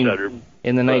date setter,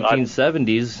 in the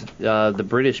 1970s, the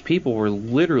British people were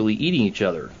literally eating each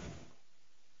other.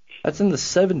 That's in the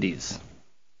 70s.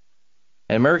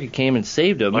 And America came and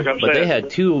saved them, but they had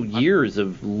 2 years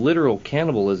of literal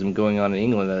cannibalism going on in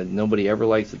England that nobody ever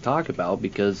likes to talk about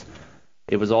because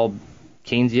it was all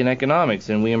Keynesian economics,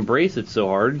 and we embrace it so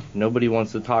hard, nobody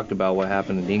wants to talk about what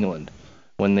happened in England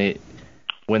when the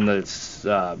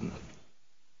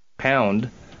pound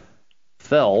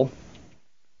fell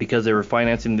because they were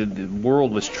financing the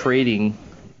world was trading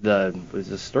the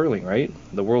sterling, right?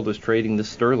 The world was trading the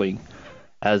sterling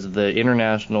as the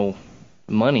international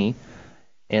money,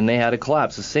 and they had a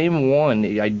collapse. The same one,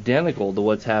 identical to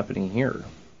what's happening here.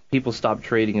 People stopped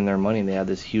trading in their money, and they had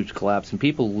this huge collapse. And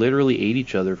people literally ate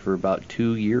each other for about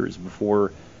 2 years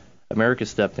before America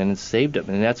stepped in and saved them.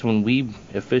 And that's when we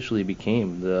officially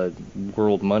became the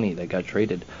world money that got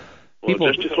traded. Well,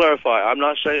 just to clarify, I'm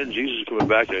not saying Jesus is coming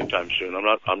back anytime soon.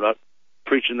 I'm not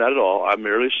preaching that at all. I'm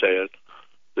merely saying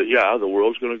that, yeah, the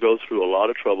world's going to go through a lot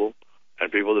of trouble,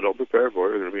 and people that don't prepare for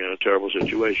it are going to be in a terrible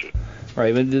situation.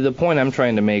 Right, but the point I'm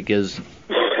trying to make is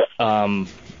I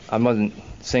wasn't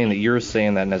saying that you're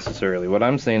saying that necessarily. What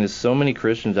I'm saying is so many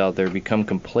Christians out there become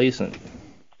complacent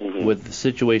with the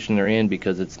situation they're in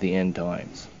because it's the end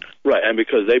times. Right, and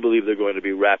because they believe they're going to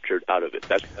be raptured out of it.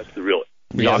 That's the real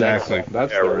Exactly.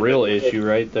 That's the real issue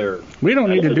right there. We don't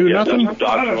need to do nothing. That's a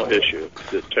doctrinal issue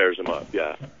that tears them up,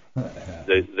 yeah.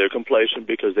 They're complacent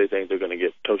because they think they're going to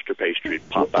get toaster pastry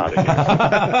pop out again.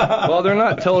 Well, they're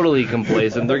not totally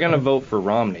complacent. They're going to vote for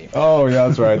Romney. Oh, yeah,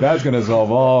 that's right. That's going to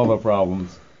solve all the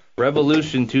problems.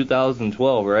 Revolution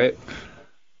 2012, right?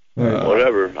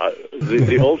 Whatever.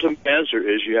 The ultimate answer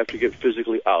is you have to get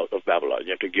physically out of Babylon.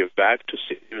 You have to give back to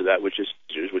Caesar that which is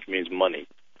Caesar's, which means money.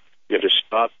 You have to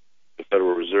stop the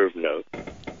Federal Reserve note.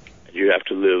 You have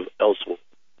to live elsewhere.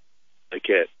 They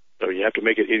can't. Or you have to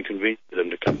make it inconvenient for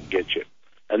them to come and get you.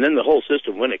 And then the whole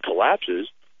system, when it collapses,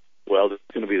 well, there's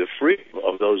going to be the freedom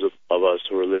of those of us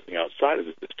who are living outside of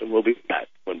the system will be back.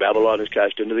 When Babylon is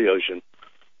cast into the ocean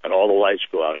and all the lights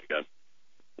go out again,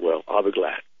 well, I'll be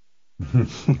glad.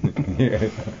 Yeah.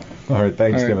 All right,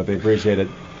 thanks, Timothy. Appreciate it.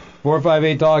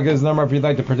 458-TALK is the number if you'd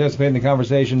like to participate in the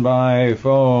conversation by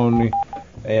phone.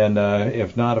 And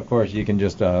if not, of course, you can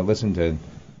just listen to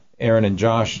Aaron and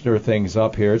Josh stir things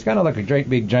up here. It's kind of like a great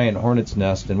big giant hornet's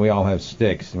nest, and we all have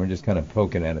sticks, and we're just kind of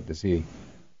poking at it to see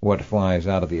what flies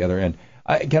out at the other end.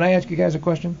 Can I ask you guys a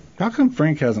question? How come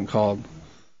Frank hasn't called?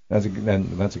 That's a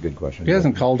good question. He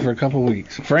hasn't called for a couple of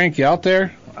weeks. Frank, you out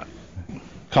there?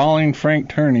 Calling Frank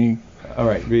Turney. All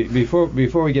right. Before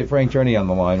we get Frank Turney on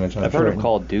the line, which I've heard him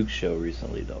call Duke's show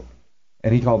recently, though.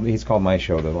 And he's called my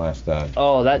show the last.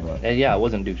 Yeah, it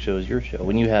wasn't Duke's show, it was your show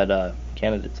when you had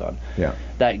candidates on. Yeah.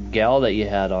 That gal that you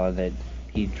had on that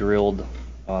he drilled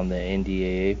on the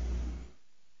NDAA.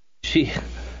 She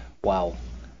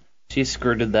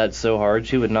skirted that so hard.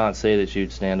 She would not say that she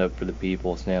would stand up for the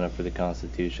people, stand up for the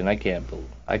Constitution. I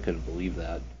couldn't believe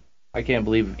that. I can't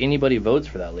believe anybody votes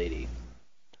for that lady.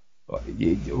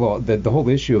 Well, the whole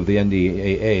issue of the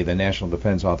NDAA, the National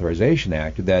Defense Authorization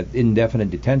Act, that indefinite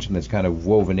detention that's kind of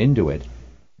woven into it,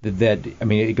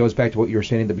 it goes back to what you were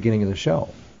saying at the beginning of the show.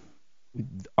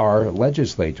 Our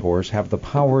legislators have the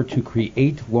power to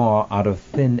create law out of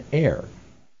thin air.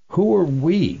 Who are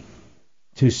we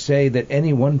to say that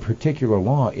any one particular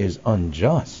law is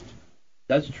unjust?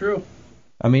 That's true.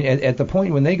 I mean, at the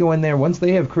point when they go in there, once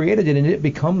they have created it and it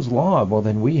becomes law, well,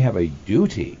 then we have a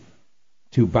duty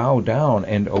to bow down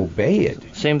and obey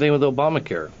it. Same thing with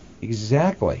Obamacare.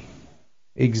 Exactly.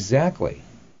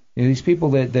 These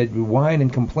people that whine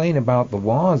and complain about the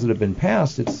laws that have been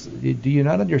passed, do you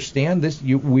not understand this?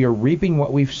 We are reaping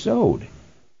what we've sowed.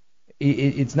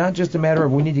 It's not just a matter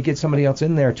of we need to get somebody else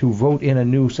in there to vote in a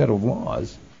new set of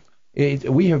laws.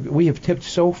 We have tipped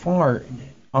so far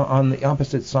on the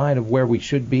opposite side of where we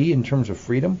should be in terms of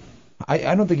freedom.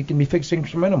 I don't think it can be fixed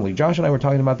incrementally. Josh and I were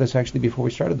talking about this actually before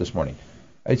we started this morning.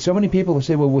 So many people who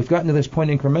say, well, we've gotten to this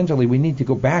point incrementally, we need to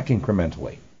go back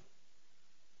incrementally.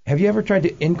 Have you ever tried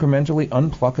to incrementally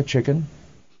unpluck a chicken?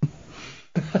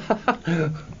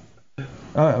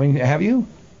 Have you?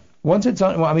 Once it's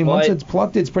it's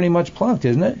plucked, it's pretty much plucked,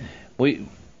 isn't it?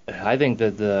 I think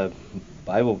that the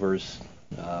Bible verse,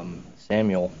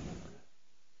 Samuel,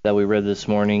 that we read this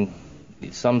morning,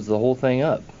 it sums the whole thing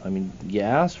up. I mean, you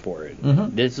asked for it.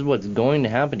 Mm-hmm. This is what's going to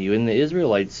happen to you. And the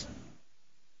Israelites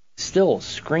still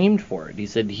screamed for it. He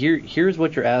said, here's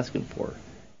what you're asking for.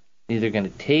 Either going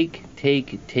to take,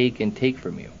 and take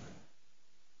from you.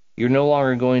 You're no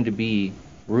longer going to be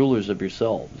rulers of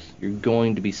yourselves. You're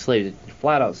going to be slaves. It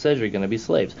flat out says you're going to be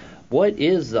slaves. What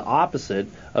is the opposite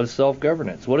of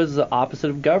self-governance? What is the opposite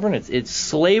of governance? It's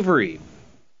slavery.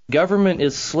 Government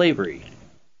is slavery.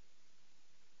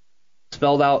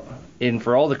 Spelled out, and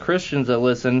for all the Christians that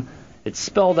listen, it's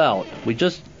spelled out. We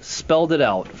just spelled it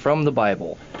out from the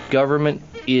Bible. Government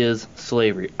is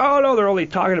slavery. Oh no, they're only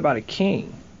talking about a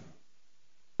king.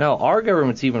 Now, our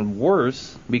government's even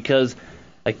worse because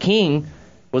a king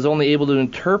was only able to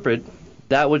interpret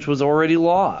that which was already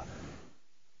law.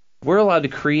 We're allowed to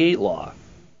create law.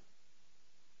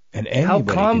 And how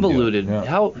convoluted, can do it. Yeah.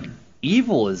 how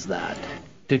evil is that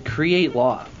to create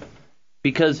law?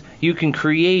 Because you can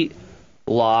create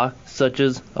law such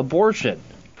as abortion,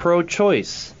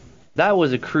 pro-choice. That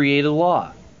was a created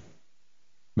law.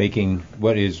 Making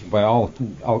what is, by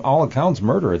all accounts,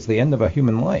 murder. It's the end of a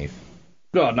human life.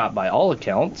 Well, not by all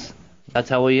accounts. That's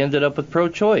how we ended up with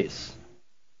pro-choice.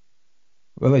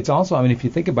 Well, it's also, I mean, if you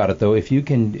think about it, though, if you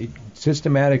can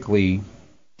systematically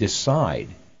decide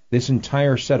this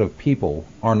entire set of people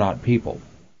are not people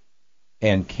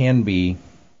and can be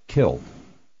killed.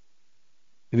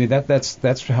 I mean,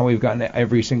 that's how we've gotten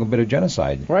every single bit of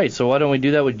genocide. Right, so why don't we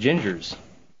do that with gingers?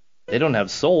 They don't have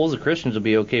souls. The Christians will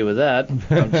be okay with that.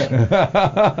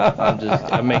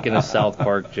 I'm making a South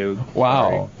Park joke.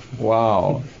 Wow. Sorry.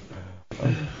 Wow.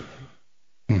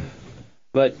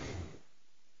 But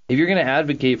if you're going to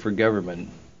advocate for government,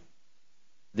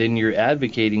 then you're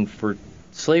advocating for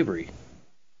slavery.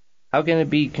 How can it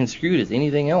be construed as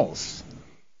anything else?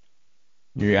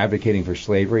 You're advocating for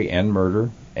slavery and murder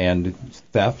and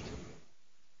theft,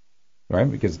 right?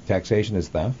 Because taxation is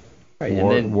theft. Right,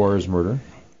 War is murder.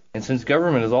 And since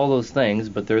government is all those things,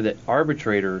 but they're the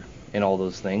arbitrator in all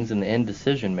those things and the end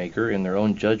decision maker in their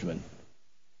own judgment.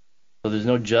 So there's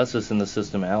no justice in the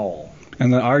system at all.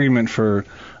 And the argument for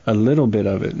a little bit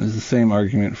of it is the same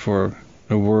argument for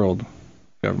a world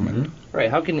government. Mm-hmm.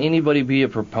 Right. How can anybody be a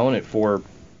proponent for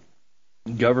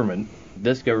government,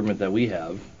 this government that we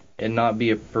have, and not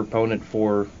be a proponent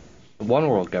for one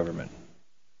world government?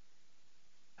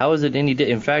 How is it any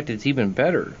in fact, it's even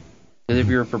better. Because if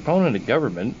you're a proponent of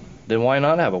government, then why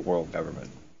not have a world government?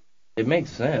 It makes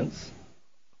sense.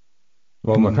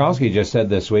 Well, Murkowski just said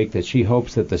this week that she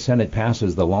hopes that the Senate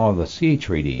passes the Law of the Sea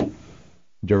Treaty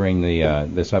during the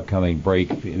this upcoming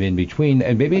break in between,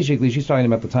 and basically she's talking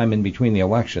about the time in between the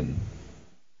election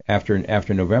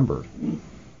after November,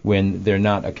 when they're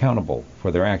not accountable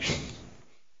for their actions.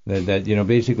 That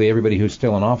basically everybody who's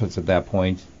still in office at that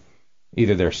point,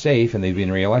 either they're safe and they've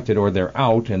been reelected, or they're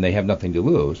out and they have nothing to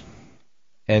lose.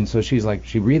 And so she's like,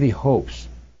 she really hopes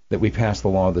that we pass the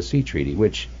Law of the Sea Treaty,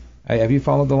 which, have you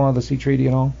followed the Law of the Sea Treaty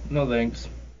at all? No, thanks.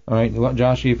 All right,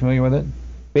 Josh, are you familiar with it?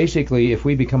 Basically, if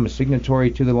we become a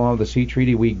signatory to the Law of the Sea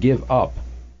Treaty, we give up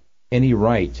any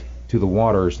right to the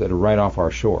waters that are right off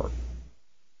our shore.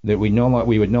 That we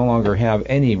would no longer have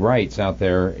any rights out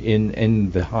there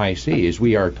in the high seas.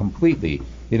 We are completely, the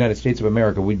United States of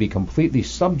America would be completely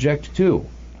subject to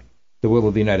the will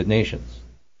of the United Nations.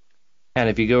 And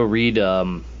if you go read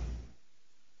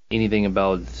anything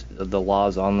about the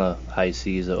laws on the high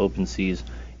seas, the open seas,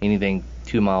 anything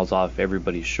 2 miles off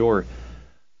everybody's shore,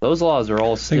 those laws are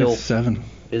all still... I think it's 7.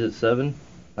 Is it 7?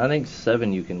 I think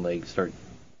 7 you can start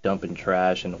dumping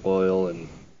trash and oil and...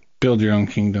 Build your own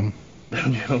kingdom.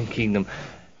 Build your own kingdom.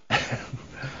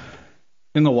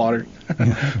 In the water.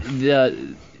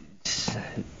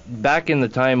 Back in the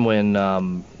time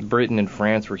when Britain and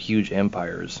France were huge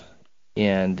empires,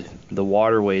 and the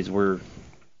waterways were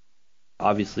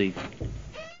obviously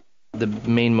the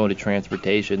main mode of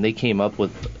transportation, they came up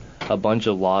with a bunch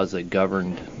of laws that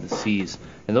governed the seas,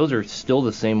 and those are still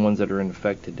the same ones that are in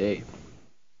effect today.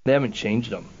 They haven't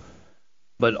changed them.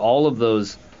 But all of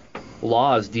those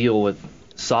laws deal with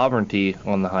sovereignty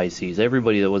on the high seas.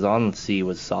 Everybody that was on the sea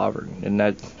was sovereign, and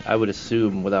that, I would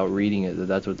assume, without reading it, that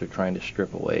that's what they're trying to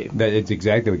strip away. That it's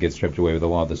exactly what gets stripped away with the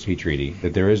Law of the Sea Treaty,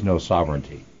 that there is no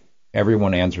sovereignty.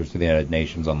 Everyone answers to the United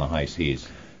Nations on the high seas.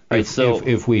 Right,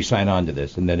 if we sign on to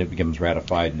this, and then it becomes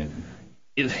ratified.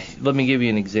 Let me give you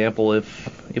an example.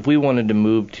 If we wanted to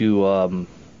move to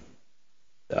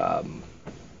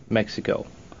Mexico,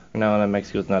 no,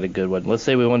 Mexico's not a good one. Let's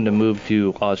say we wanted to move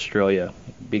to Australia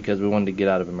because we wanted to get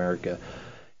out of America.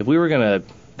 If we were going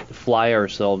to fly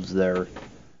ourselves there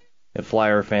and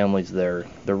fly our families there,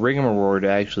 the rigmarole to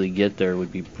actually get there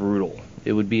would be brutal.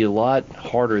 It would be a lot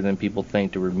harder than people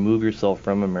think to remove yourself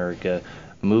from America,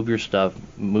 move your stuff,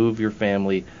 move your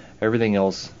family, everything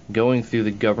else, going through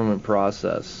the government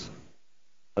process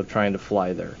of trying to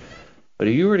fly there. But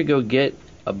if you were to go get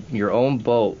your own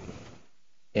boat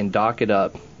and dock it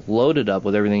up, load it up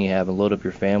with everything you have, and load up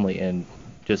your family and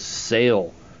just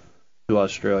sail to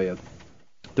Australia.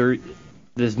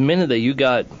 This minute that you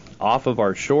got off of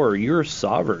our shore, you're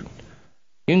sovereign.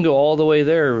 You can go all the way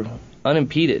there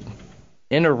unimpeded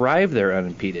and arrive there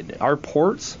unimpeded. Our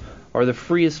ports are the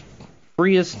freest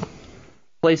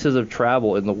places of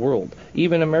travel in the world.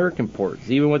 Even American ports,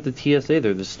 even with the TSA,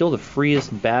 they're still the freest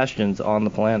bastions on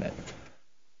the planet.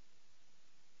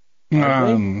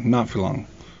 Not for long.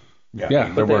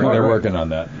 Yeah, they're working on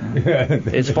that.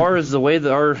 As far as the way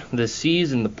that the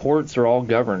seas and the ports are all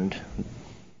governed,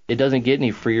 it doesn't get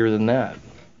any freer than that.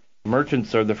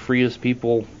 Merchants are the freest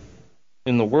people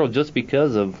in the world just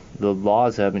because of the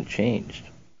laws haven't changed.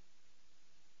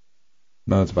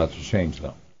 No, it's about to change,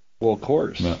 though. Well, of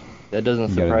course. Yeah. That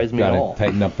doesn't surprise me at all.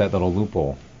 Tighten up that little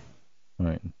loophole. All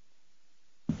right.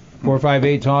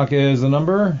 458-TALK is the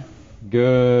number.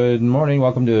 Good morning.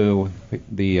 Welcome to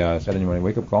the Saturday morning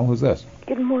wake-up call. Who's this?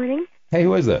 Good morning. Hey,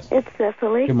 who is this? It's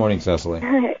Cecily. Good morning, Cecily.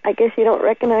 I guess you don't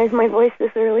recognize my voice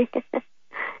this early.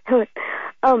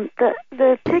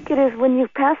 The ticket is when you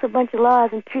pass a bunch of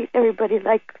laws and treat everybody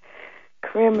like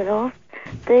criminals,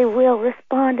 they will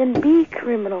respond and be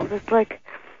criminals. It's like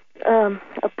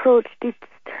approach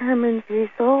determines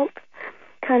result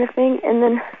kind of thing. And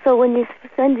then so when you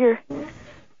send your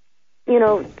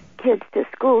kids to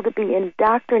school to be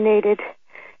indoctrinated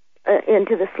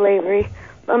into the slavery,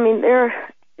 I mean,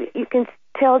 you can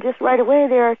tell just right away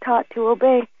they are taught to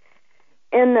obey.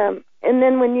 And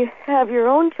then when you have your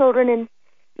own children and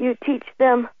you teach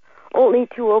them only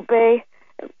to obey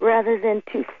rather than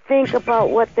to think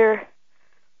about what they're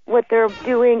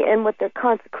doing and what the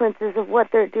consequences of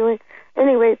what they're doing.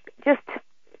 Anyway, just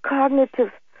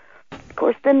cognitive. Of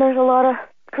course, then there's a lot of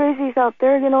crazies out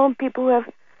there, people who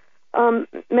have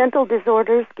mental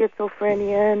disorders,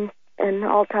 schizophrenia and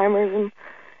Alzheimer's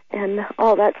and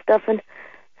all that stuff. And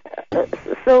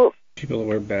so people that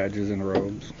wear badges and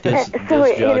robes. Disc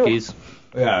jockeys.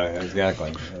 Yeah,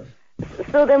 exactly.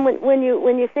 So then when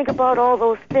you think about all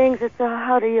those things, it's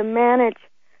how do you manage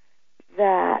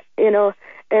that, and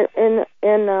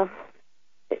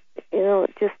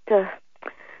just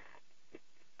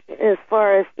as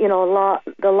far as,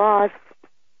 the laws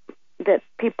that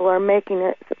people are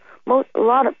making, a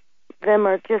lot of them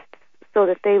are just so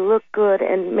that they look good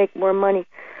and make more money,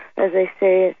 as they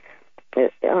say.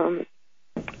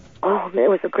 There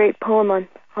was a great poem on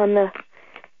the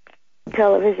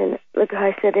television. The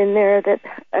guy said in there that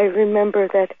I remember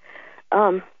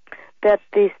that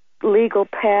these legal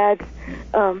pads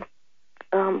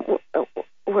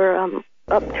were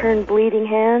upturned bleeding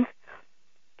hands.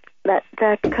 That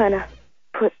kind of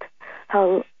put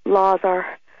how laws are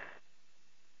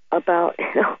about,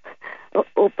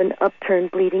 open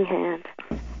upturned bleeding hands.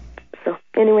 So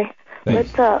anyway,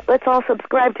 thanks. let's all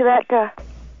subscribe to that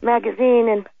magazine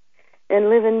and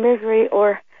live in misery,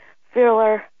 or fill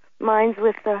our minds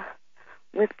with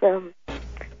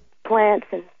plants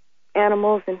and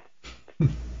animals and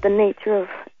the nature of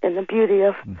and the beauty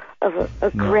of a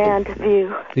grand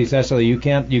view. See, Cecily, you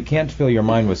can't fill your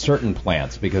mind with certain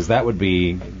plants because that would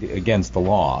be against the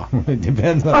law. It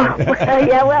depends on.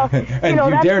 Yeah, well, and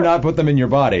you dare not put them in your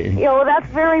body. That's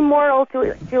very moral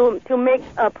to make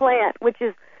a plant, which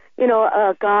is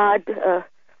God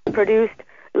produced,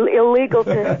 illegal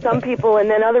to some people, and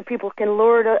then other people can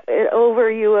lord it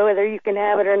over you whether you can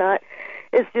have it or not.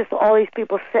 It's just all these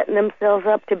people setting themselves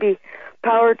up to be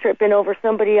power tripping over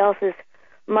somebody else's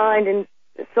mind and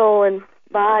soul and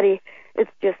body. It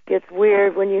just gets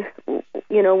weird when you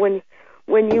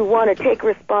want to take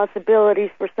responsibilities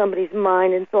for somebody's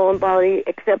mind and soul and body,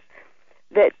 except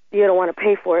that you don't want to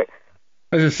pay for it.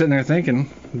 I was just sitting there thinking,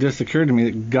 it just occurred to me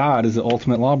that God is the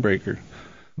ultimate lawbreaker.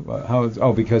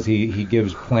 Because he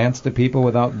gives plants to people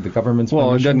without the government's permission?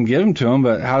 Well, it doesn't give them to them,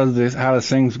 but how does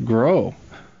things grow?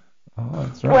 Oh,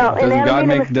 that's right. Well,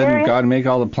 doesn't God make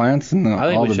all the plants and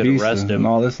all the beasts and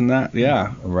all this and that?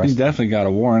 Yeah, he's definitely got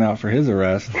a warrant out for his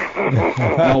arrest.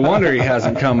 No wonder he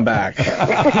hasn't come back.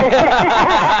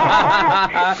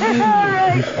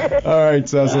 All right,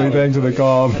 Cecily, thanks for the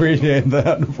call. Appreciate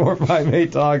that.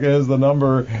 458-TALK is the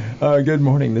number. Good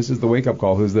morning. This is the wake-up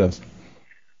call. Who's this?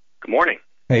 Good morning.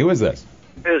 Hey, who is this?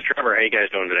 This is Trevor. How you guys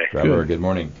doing today? Trevor, good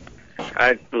morning.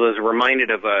 I was reminded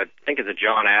of I think it's a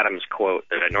John Adams quote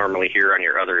that I normally hear on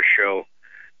your other show,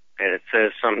 and it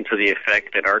says something to the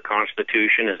effect that our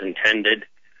Constitution is intended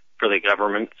for the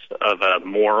governments of a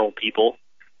moral people.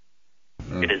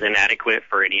 It is inadequate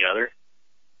for any other.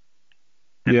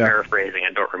 I'm paraphrasing.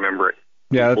 I don't remember it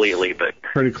completely, but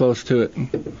pretty close to it.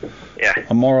 Yeah,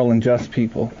 a moral and just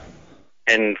people.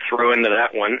 And throw into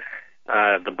that one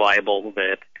the Bible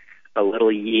that a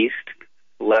little yeast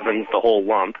leavens the whole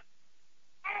lump.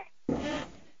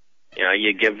 You know,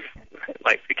 you give,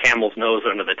 like the camel's nose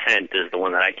under the tent is the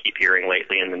one that I keep hearing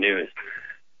lately in the news.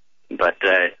 But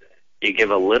you give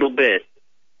a little bit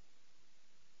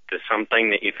to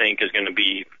something that you think is going to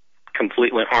be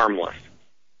completely harmless.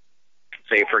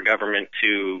 Say for government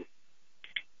to,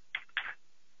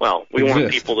 well, we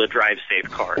want people to drive safe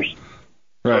cars.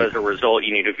 Right. So as a result,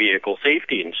 you need a vehicle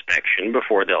safety inspection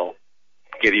before they'll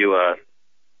give you a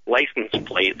license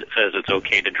plate that says it's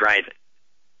okay to drive it.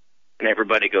 And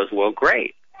everybody goes, well,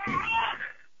 great.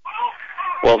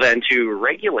 Well, then to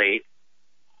regulate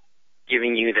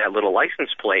giving you that little license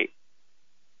plate,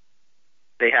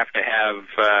 they have to have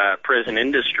prison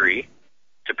industry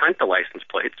to print the license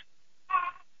plates.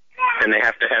 And they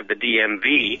have to have the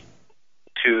DMV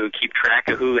to keep track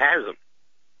of who has them.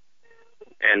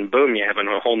 And boom, you have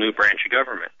a whole new branch of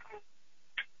government.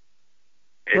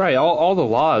 Right, all the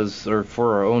laws are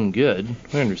for our own good.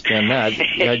 We understand that.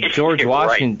 George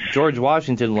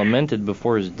Washington lamented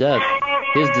before his death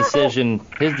his decision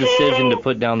to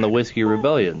put down the Whiskey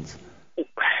Rebellions.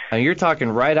 Now you're talking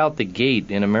right out the gate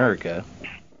in America.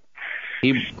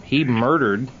 He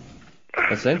murdered,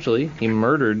 essentially,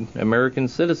 American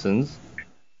citizens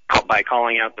by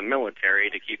calling out the military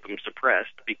to keep them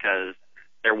suppressed because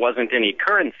there wasn't any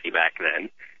currency back then,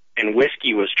 and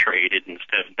whiskey was traded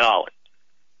instead of dollars.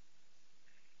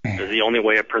 It was the only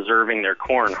way of preserving their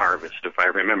corn harvest, if I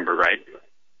remember right.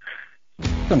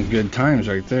 Some good times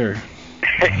right there.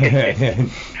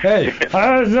 Hey,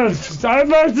 I'd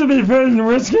like to be paid in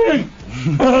whiskey. I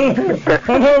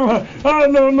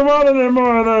don't want any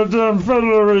more of that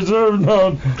Federal Reserve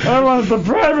note. I want the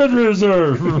private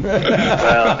reserve. Well, if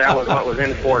that was what was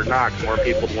in Fort Knox, more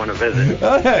people would want to visit.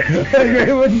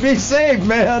 It wouldn't be safe,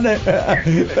 man.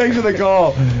 Thanks for the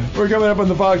call. We're coming up on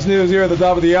the Fox News here at the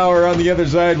top of the hour. On the other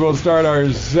side, we'll start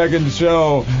our second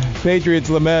show, Patriots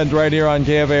Lament, right here on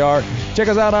KFAR. Check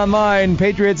us out online,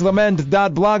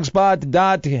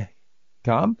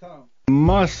 patriotslament.blogspot.com.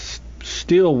 Must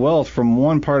steal wealth from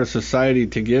one part of society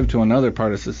to give to another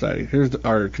part of society. Here's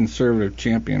our conservative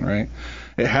champion, right?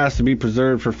 It has to be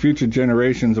preserved for future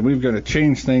generations, and we've got to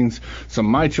change things so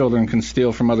my children can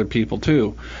steal from other people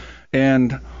too.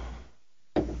 And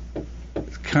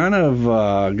it's kind of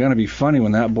going to be funny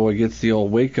when that boy gets the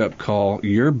old wake-up call.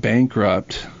 You're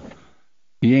bankrupt.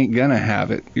 You ain't going to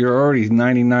have it. You're already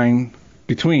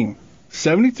between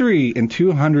 $73 and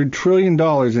 $200 trillion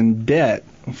in debt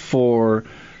for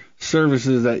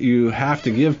services that you have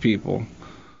to give people.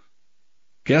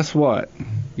 Guess what?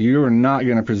 You are not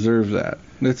going to preserve that.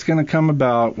 It's going to come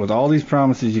about with all these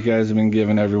promises you guys have been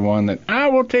giving everyone that I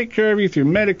will take care of you through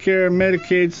Medicare,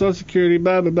 Medicaid, Social Security,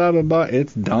 blah, blah, blah, blah, blah.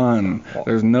 It's done.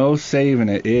 There's no saving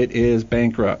it. It is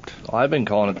bankrupt. Well, I've been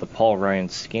calling it the Paul Ryan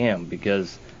scam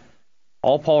because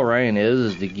all Paul Ryan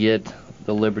is to get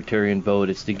the libertarian vote.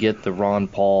 It's to get the Ron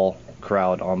Paul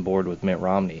crowd on board with Mitt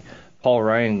Romney. Paul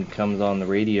Ryan comes on the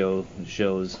radio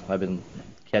shows. I've been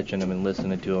catching him and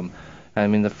listening to him. I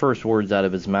mean, the first words out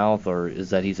of his mouth is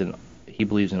that he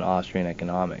believes in Austrian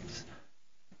economics.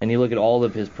 And you look at all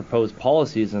of his proposed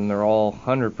policies, and they're all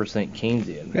 100%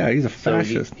 Keynesian. Yeah, he's a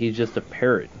fascist. So he's just a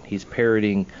parrot. He's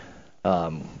parroting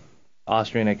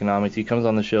Austrian economics. He comes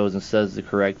on the shows and says the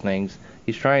correct things.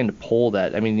 He's trying to pull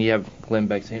that. I mean, you have Glenn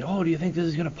Beck saying, oh, do you think this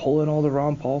is going to pull in all the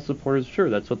Ron Paul supporters? Sure,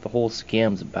 that's what the whole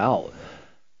scam's about.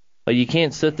 But you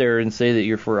can't sit there and say that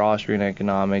you're for Austrian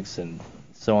economics and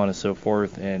so on and so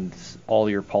forth, and all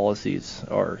your policies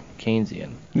are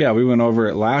Keynesian. Yeah, we went over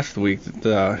it last week.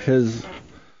 His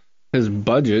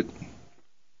budget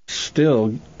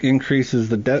still increases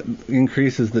the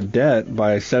debt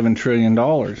by $7 trillion,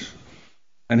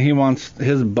 and he wants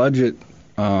his budget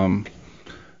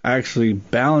actually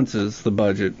balances the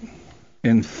budget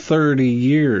in 30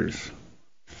 years.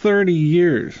 30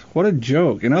 years. What a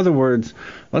joke. In other words,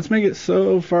 let's make it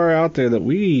so far out there that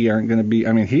we aren't going to be,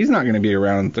 I mean, he's not going to be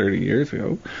around 30 years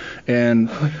ago.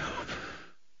 And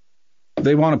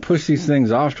they want to push these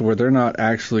things off to where they're not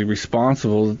actually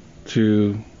responsible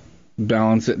to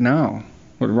balance it now.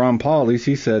 With Ron Paul, at least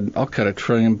he said, I'll cut $1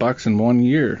 trillion in 1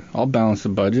 year. I'll balance the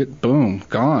budget. Boom.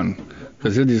 Gone.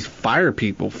 Because he'll just fire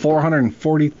people.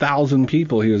 440,000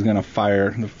 people he was going to fire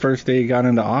the first day he got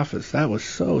into office. That was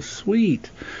so sweet.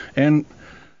 And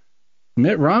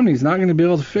Mitt Romney's not going to be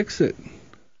able to fix it.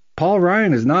 Paul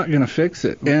Ryan is not going to fix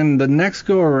it. And the next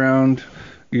go around,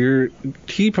 your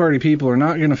Tea Party people are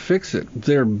not going to fix it.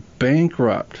 They're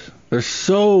bankrupt. They're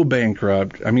so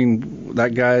bankrupt. I mean,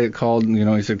 that guy called,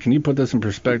 he said, can you put this in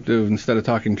perspective instead of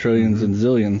talking trillions and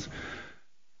zillions?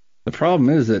 The problem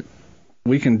is that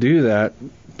we can do that,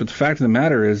 but the fact of the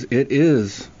matter is it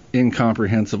is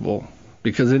incomprehensible.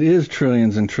 because it is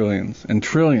trillions and trillions and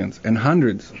trillions and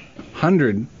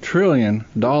 $100 trillion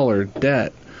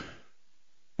debt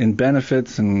in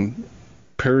benefits and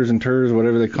PERS and TERS,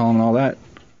 whatever they call them and all that.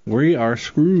 We are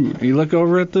screwed. You look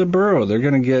over at the borough, they're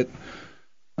going to get,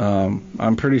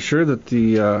 I'm pretty sure that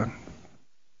the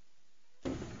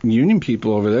union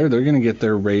people over there, they're going to get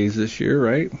their raise this year,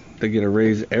 right? They get a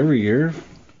raise every year,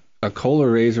 a COLA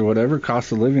raise or whatever,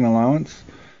 cost of living allowance.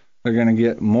 They're going to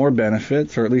get more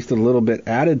benefits, or at least a little bit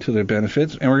added to their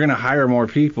benefits, and we're going to hire more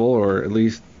people, or at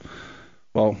least,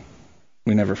 well,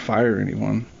 we never fire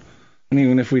anyone. And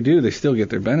even if we do, they still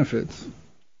get their benefits.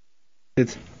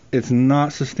 It's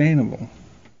not sustainable.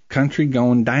 Country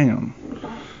going down.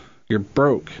 You're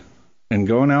broke. And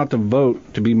going out to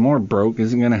vote to be more broke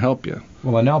isn't going to help you.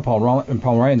 Well, and now Paul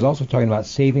Ryan's also talking about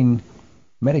saving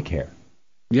Medicare.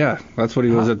 Yeah, that's what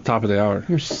he was at the top of the hour.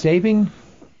 You're saving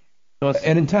an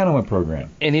entitlement program.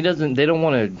 And they don't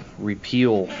want to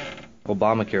repeal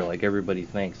Obamacare like everybody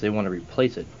thinks. They want to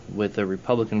replace it with a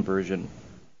Republican version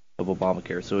of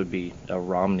Obamacare. So it would be a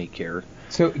Romney care.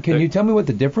 So can you tell me what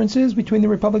the difference is between the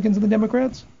Republicans and the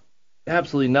Democrats?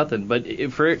 Absolutely nothing. But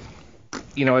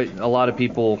a lot of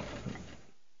people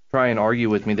try and argue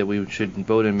with me that we should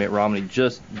vote in Mitt Romney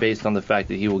just based on the fact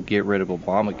that he will get rid of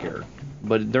Obamacare.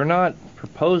 But they're not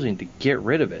proposing to get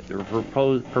rid of it. They're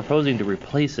proposing to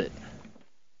replace it.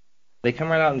 They come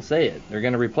right out and say it. They're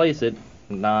going to replace it,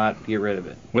 not get rid of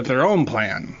it. With their own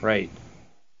plan. Right.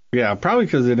 Yeah, probably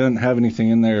because they didn't have anything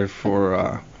in there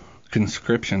for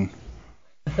conscription.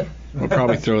 We'll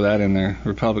probably throw that in there,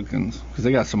 Republicans, because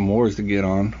they got some wars to get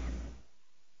on.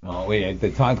 Oh,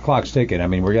 the clock's ticking. I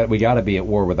mean, we got to be at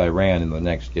war with Iran in the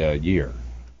next year,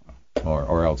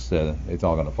 or else it's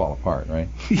all going to fall apart, right?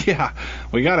 Yeah,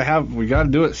 we got to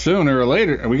do it sooner or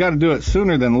later. We got to do it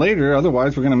sooner than later.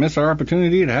 Otherwise, we're going to miss our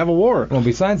opportunity to have a war. Well,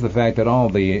 besides the fact that all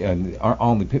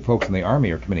the folks in the Army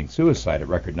are committing suicide at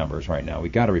record numbers right now, we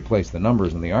got to replace the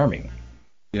numbers in the Army.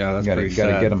 Yeah, that's pretty sad.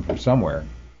 Got to get them from somewhere.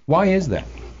 Why is that?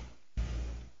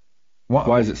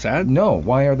 Why is it sad? No.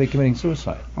 Why are they committing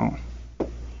suicide? Oh.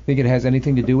 Think it has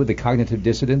anything to do with the cognitive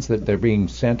dissonance that they're being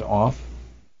sent off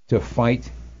to fight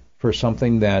for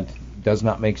something that does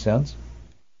not make sense?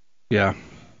 Yeah.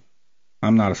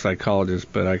 I'm not a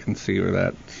psychologist, but I can see where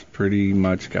that's pretty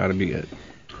much got to be it.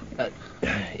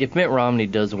 If Mitt Romney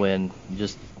does win,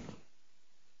 just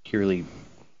purely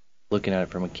looking at it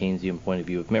from a Keynesian point of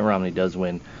view, if Mitt Romney does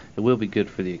win, it will be good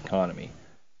for the economy.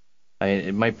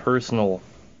 My personal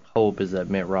hope is that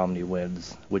Mitt Romney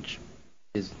wins, which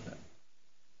is,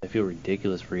 I feel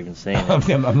ridiculous for even saying it.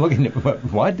 I'm looking at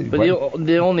what? But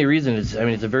the only reason is,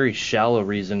 it's a very shallow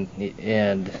reason,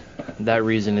 and that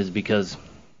reason is because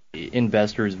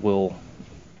investors will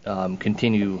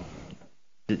continue.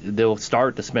 They'll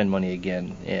start to spend money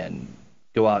again and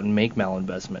go out and make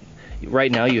malinvestment.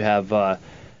 Right now, you have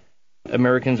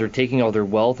Americans are taking all their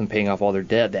wealth and paying off all their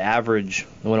debt. The average,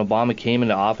 when Obama came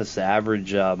into office, the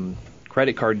average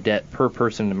credit card debt per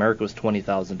person in America was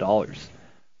 $20,000.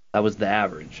 That was the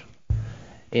average.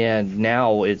 And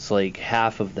now it's like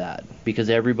half of that because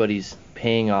everybody's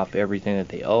paying off everything that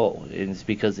they owe. And it's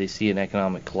because they see an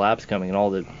economic collapse coming, and all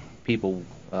the people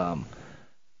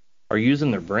are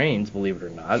using their brains, believe it or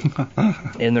not,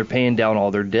 and they're paying down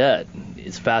all their debt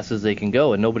as fast as they can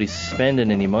go, and nobody's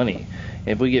spending any money.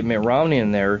 If we get Mitt Romney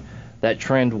in there, that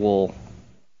trend will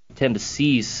tend to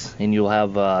cease, and you'll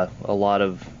have a lot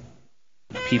of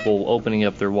people opening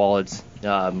up their wallets,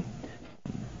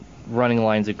 running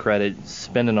lines of credit,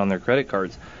 spending on their credit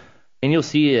cards. And you'll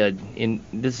see, in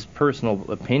this is personal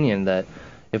opinion, that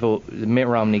if Mitt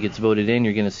Romney gets voted in,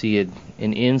 you're going to see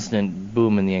an instant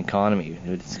boom in the economy.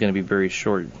 It's going to be very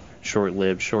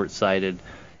short-lived, short-sighted,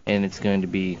 and it's going to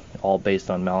be all based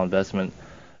on malinvestment,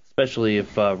 especially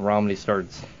if Romney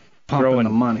starts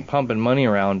pumping money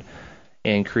around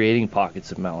and creating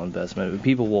pockets of malinvestment.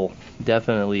 People will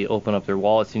definitely open up their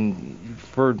wallets, and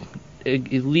for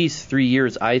at least 3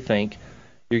 years, I think,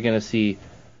 you're going to see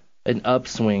an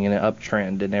upswing and an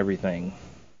uptrend in everything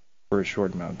for a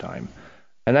short amount of time.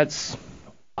 And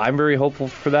I'm very hopeful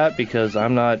for that because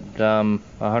I'm not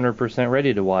 100%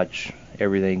 ready to watch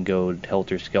everything go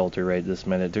helter-skelter right this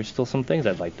minute. There's still some things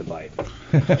I'd like to buy.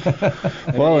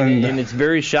 Well, and it's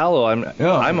very shallow. I'm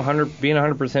being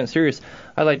 100% serious.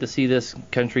 I'd like to see this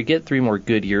country get 3 more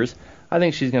good years. I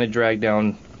think she's going to drag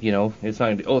down, it's not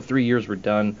going to be, 3 years we're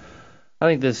done. I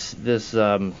think this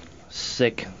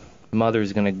sick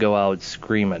mother's going to go out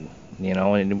screaming,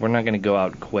 and we're not going to go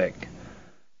out quick.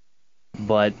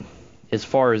 But as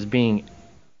far as being,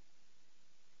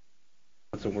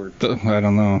 what's the word? I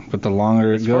don't know, but the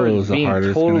longer it goes, the harder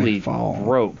it's going to fall. Totally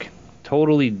broke,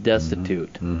 totally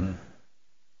destitute.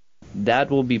 that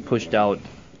will be pushed out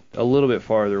a little bit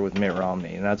farther with Mitt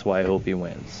Romney, and that's why I hope he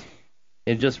wins.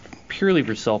 And just purely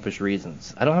for selfish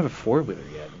reasons. I don't have a four-wheeler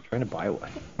yet. I'm trying to buy one.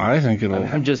 I think it'll.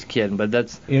 I'm just kidding, but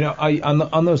that's...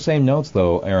 On those same notes,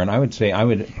 though, Aaron, I would say I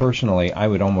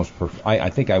would almost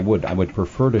I think I would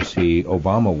prefer to see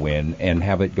Obama win and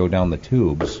have it go down the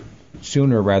tubes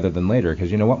sooner rather than later.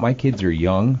 Because you know what? My kids are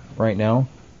young right now,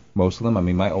 most of them. I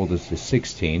mean, my oldest is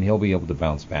 16. He'll be able to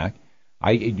bounce back.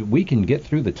 We can get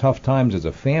through the tough times as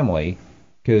a family.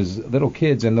 Because little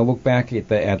kids, and they'll look back at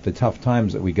the tough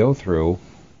times that we go through,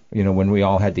 when we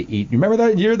all had to eat. You remember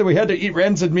that year that we had to eat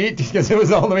rancid meat because it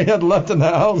was all that we had left in the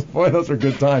house? Boy, those were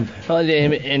good times. Well,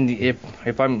 and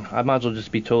if I might as well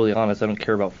just be totally honest. I don't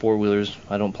care about four-wheelers.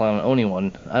 I don't plan on owning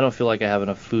one. I don't feel like I have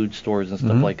enough food stores and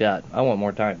stuff like that. I want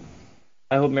more time.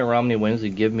 I hope Mitt Romney wins to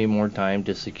give me more time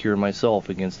to secure myself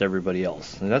against everybody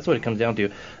else. And that's what it comes down to.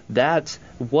 That's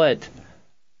what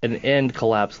an end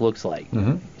collapse looks like.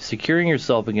 Securing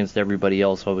yourself against everybody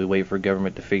else while we wait for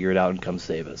government to figure it out and come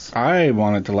save us. I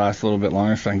want it to last a little bit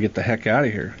longer so I can get the heck out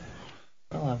of here.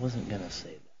 Well, I wasn't going to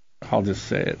say that. I'll just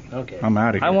say it. Okay. I'm out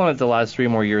of here. I want it to last 3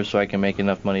 more years so I can make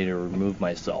enough money to remove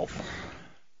myself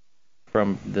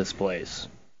from this place.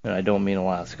 And I don't mean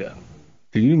Alaska.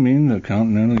 Do you mean the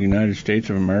continental United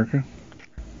States of America?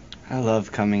 I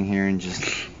love coming here and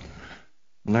just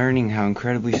learning how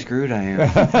incredibly screwed I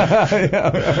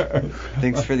am.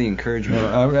 Thanks for the encouragement.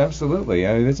 Absolutely.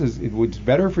 I mean, it's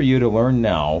better for you to learn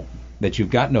now that you've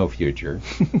got no future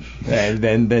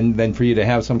than for you to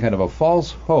have some kind of a false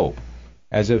hope,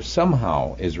 as if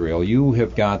somehow, Israel, you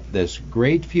have got this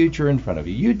great future in front of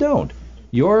you. You don't.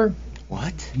 Your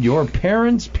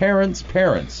parents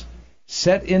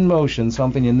set in motion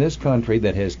something in this country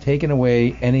that has taken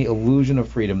away any illusion of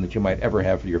freedom that you might ever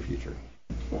have for your future.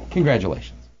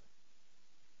 Congratulations.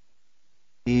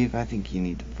 Steve, I think you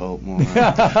need to vote more.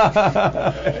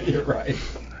 You're right.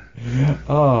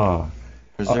 Oh.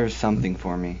 Reserve something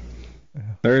for me.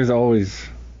 There's always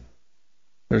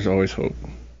hope.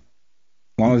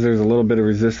 As long as there's a little bit of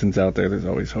resistance out there, there's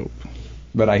always hope.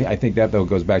 But I think that, though,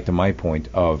 goes back to my point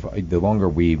of the longer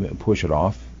we push it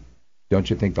off, don't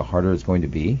you think the harder it's going to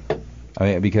be? I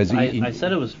mean, because I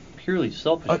said it was purely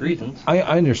selfish reasons. I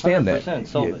understand 100% that.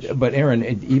 Selfish. But Aaron,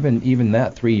 even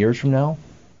that 3 years from now,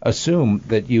 assume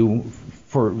that you,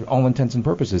 for all intents and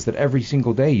purposes, that every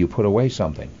single day you put away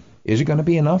something. Is it going to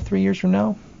be enough 3 years from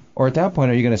now? Or at that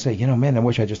point, are you going to say, man, I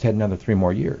wish I just had another 3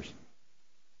 more years?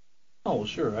 Oh, well,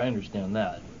 sure, I understand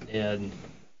that. And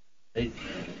You're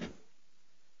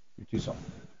too soft.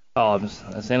 Oh, I'm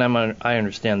saying I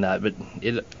understand that, but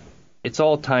it's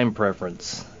all time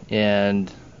preference,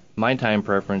 and my time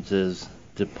preference is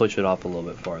to push it off a little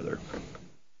bit farther.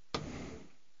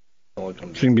 So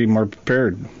you can be more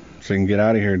prepared, so you can get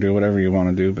out of here, do whatever you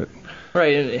want to do. But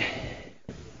right.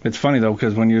 It's funny though,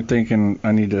 because when you're thinking,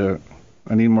 I need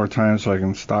more time so I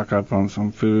can stock up on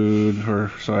some food,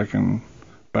 or so I can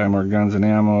buy more guns and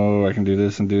ammo, I can do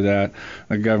this and do that.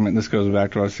 The government, this goes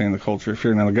back to what I was saying, the culture of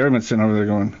fear. Now the government's sitting over there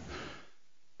going,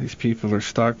 these people are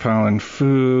stockpiling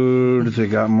food, they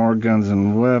got more guns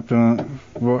and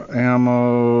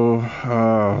ammo,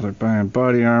 they're buying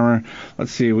body armor.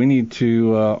 Let's see, we need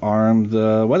to arm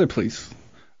the weather police,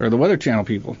 or the Weather Channel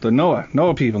people, the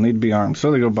NOAA people need to be armed.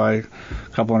 So they go buy a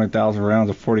couple 100,000 rounds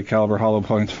of 40 caliber hollow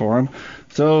points for them.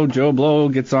 So Joe Blow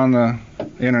gets on the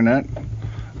internet.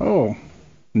 Oh,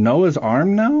 NOAA's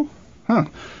armed now? Huh.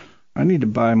 I need to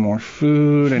buy more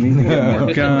food. I need to get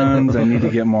more guns. I need to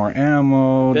get more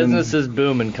ammo. Business is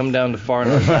booming. Come down to Far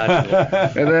North Tactical.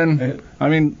 And then, I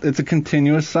mean, it's a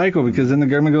continuous cycle, because then the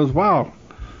government goes, wow,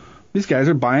 these guys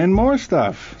are buying more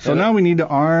stuff. So now we need to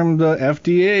arm the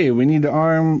FDA. We need to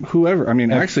arm whoever. I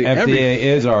mean, actually, FDA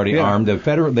is already armed. The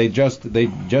federal they just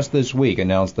this week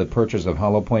announced the purchase of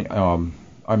hollow point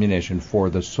ammunition for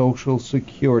the Social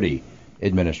Security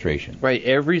Administration. Right,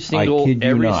 every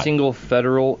single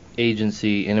federal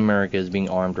agency in America is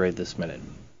being armed right this minute.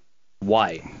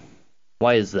 Why?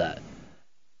 Why is that?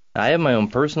 I have my own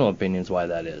personal opinions why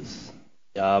that is.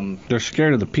 They're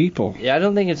scared of the people. Yeah, I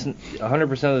don't think it's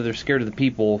 100% that they're scared of the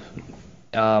people.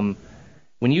 When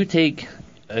you take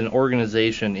an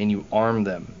organization and you arm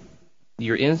them,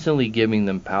 you're instantly giving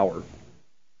them power.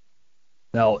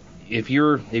 Now, if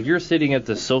you're sitting at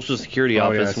the Social Security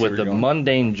office with a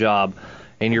mundane job,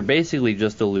 and you're basically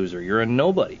just a loser, you're a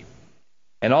nobody,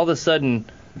 and all of a sudden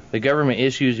the government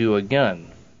issues you a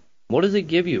gun, what does it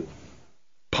give you?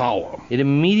 Power. It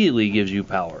immediately gives you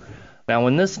power. Now,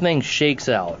 when this thing shakes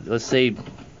out, let's say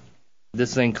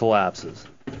this thing collapses,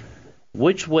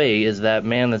 which way is that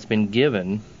man that's been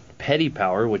given petty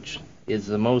power, which is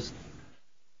the most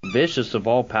vicious of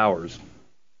all powers,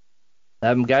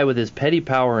 That guy with his petty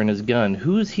power and his gun,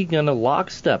 who's he going to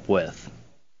lockstep with?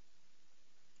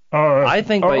 I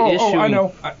think by issuing... I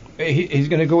know. He's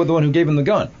going to go with the one who gave him the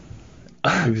gun.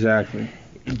 Exactly.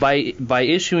 By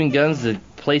issuing guns to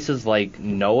places like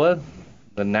NOAA,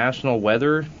 the National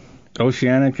Weather...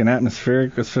 Oceanic and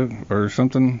atmospheric or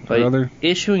something or other.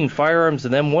 Issuing firearms to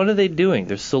them, what are they doing?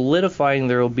 They're solidifying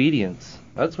their obedience.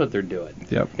 That's what they're doing.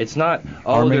 Yep. It's not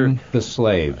arming the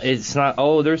slaves. It's not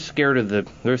they're scared of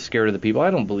the people.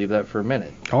 I don't believe that for a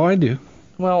minute. Oh, I do.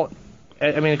 Well,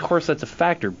 I mean, of course that's a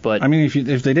factor, but I mean,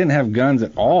 if they didn't have guns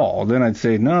at all, then I'd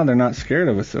say no, they're not scared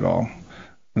of us at all.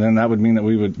 And then that would mean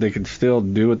that they could still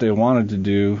do what they wanted to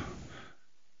do.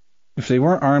 If they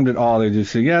weren't armed at all, they'd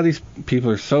just say, yeah, these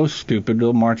people are so stupid,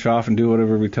 they'll march off and do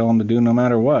whatever we tell them to do no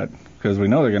matter what, because we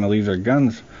know they're going to leave their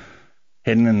guns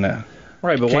hidden in the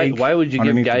right, but why would you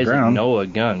give guys at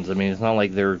NOAA guns? I mean, it's not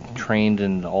like they're trained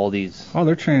in all these... Oh,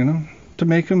 they're training them to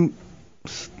make them,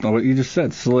 what you just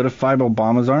said, solidify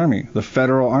Obama's army, the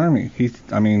federal army. It's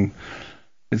going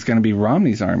to be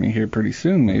Romney's army here pretty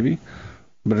soon, maybe.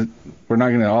 But we're not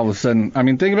going to all of a sudden... I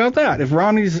mean, think about that. If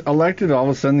Romney's elected, all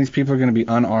of a sudden these people are going to be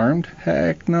unarmed?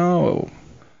 Heck no.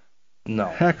 No.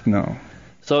 Heck no.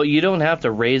 So you don't have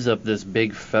to raise up this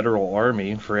big federal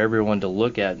army for everyone to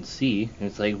look at and see.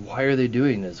 It's like, why are they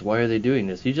doing this? Why are they doing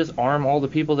this? You just arm all the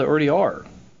people that already are,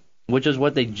 which is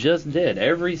what they just did.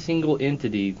 Every single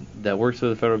entity that works for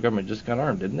the federal government just got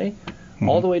armed, didn't they?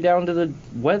 All the way down to the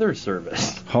Weather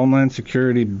Service. Homeland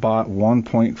Security bought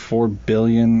 1.4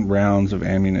 billion rounds of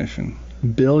ammunition.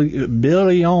 Billion.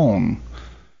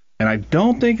 And I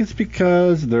don't think it's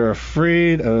because they're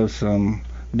afraid of some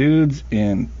dudes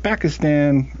in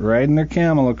Pakistan riding their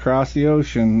camel across the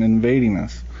ocean invading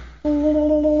us.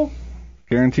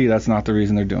 Guarantee that's not the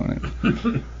reason they're doing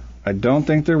it. I don't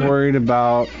think they're worried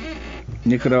about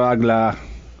Nicaragua.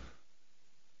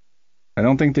 I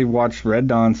don't think they've watched Red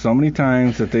Dawn so many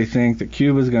times that they think that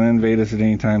Cuba's going to invade us at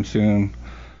any time soon.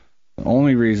 The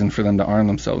only reason for them to arm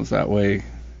themselves that way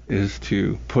is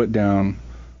to put down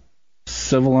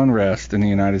civil unrest in the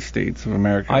United States of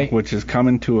America, which is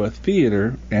coming to a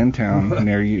theater and town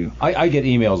near you. I get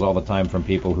emails all the time from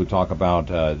people who talk about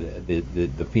the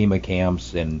FEMA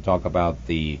camps and talk about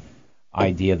the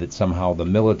idea that somehow the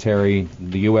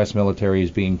U.S. military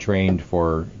is being trained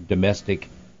for domestic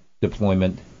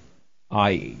deployment.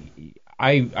 I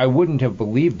wouldn't have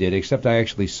believed it, except I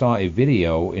actually saw a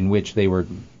video in which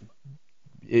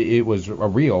it was a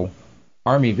real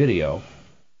Army video,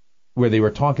 where they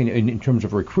were talking in terms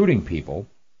of recruiting people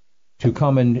to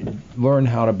come and learn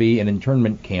how to be an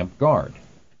internment camp guard.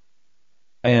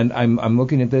 And I'm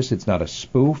looking at this. It's not a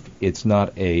spoof. It's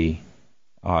not it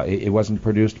wasn't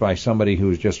produced by somebody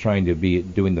who's just trying to be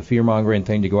doing the fear-mongering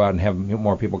thing to go out and have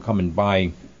more people come and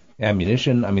buy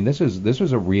ammunition. I mean, this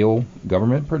was a real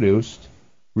government-produced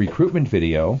recruitment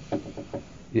video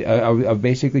of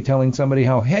basically telling somebody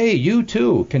how, hey, you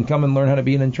too can come and learn how to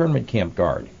be an internment camp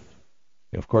guard.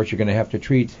 Of course, you're going to have to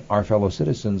treat our fellow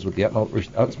citizens with the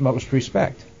utmost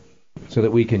respect so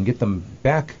that we can get them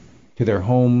back to their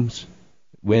homes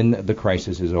when the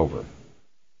crisis is over.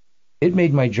 It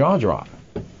made my jaw drop.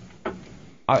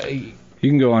 You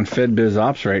can go on FedBiz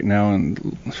Ops right now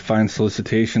and find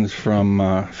solicitations from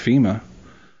FEMA.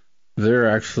 They're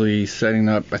actually setting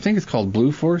up, I think it's called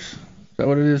Blue Force. Is that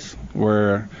what it is?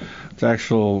 Where it's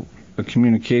a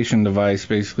communication device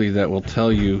basically that will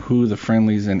tell you who the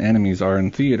friendlies and enemies are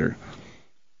in theater.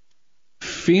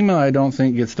 FEMA, I don't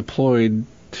think, gets deployed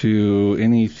to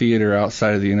any theater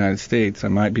outside of the United States. I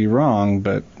might be wrong,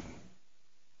 but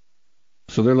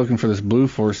so they're looking for this Blue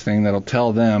Force thing that'll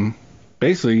tell them.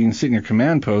 Basically, you can sit in your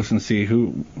command post and see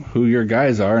who your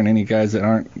guys are, and any guys that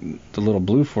aren't the little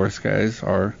Blue Force guys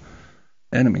are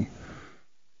enemy.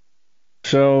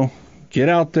 So get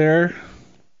out there,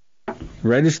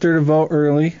 register to vote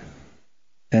early,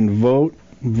 and vote.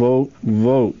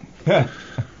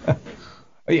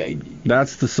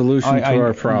 That's the solution to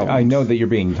our problem. I know that you're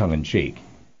being tongue-in-cheek,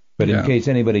 but in case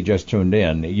anybody just tuned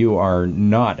in, you are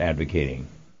not advocating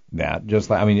that.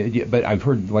 But I've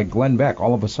heard like Glenn Beck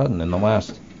all of a sudden in the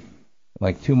last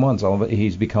 2 months,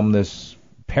 he's become this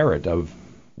parrot of,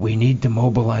 we need to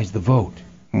mobilize the vote.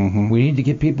 Mm-hmm. We need to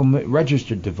get people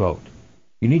registered to vote.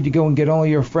 You need to go and get all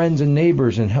your friends and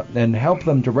neighbors and help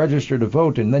them to register to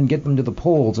vote and then get them to the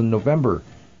polls in November.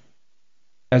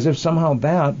 As if somehow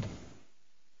that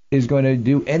is going to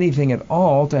do anything at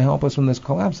all to help us when this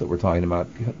collapse that we're talking about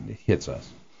hits us.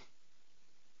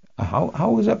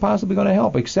 How is that possibly going to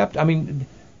help? Except,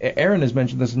 Aaron has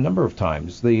mentioned this a number of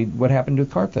times, what happened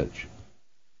with Carthage.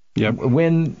 Yep.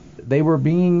 When they were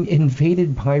being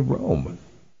invaded by Rome,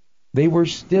 they were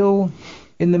still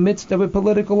in the midst of a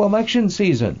political election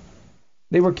season.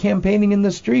 They were campaigning in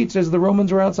the streets as the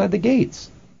Romans were outside the gates.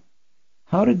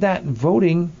 How did that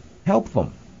voting help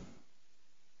them?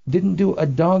 Didn't do a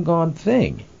doggone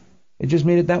thing. It just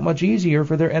made it that much easier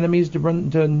for their enemies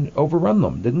to overrun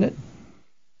them, didn't it?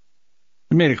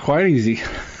 It made it quite easy.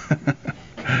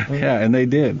 Yeah, and they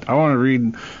did. I want to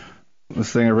read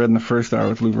this thing I read in the first hour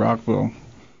with Lou Rockwell.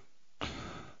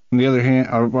 On the other hand,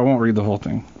 I won't read the whole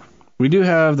thing. We do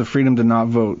have the freedom to not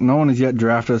vote. No one has yet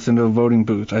drafted us into a voting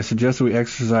booth. I suggest that we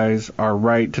exercise our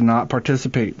right to not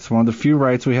participate. It's one of the few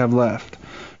rights we have left.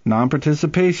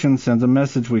 Non-participation sends a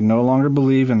message we no longer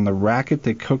believe in the racket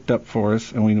they cooked up for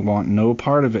us, and we want no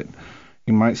part of it.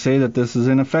 You might say that this is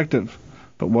ineffective,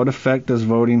 but what effect does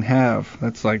voting have?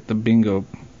 That's like the bingo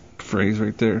phrase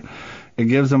right there. It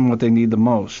gives them what they need the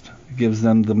most. It gives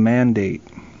them the mandate.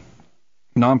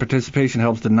 Non-participation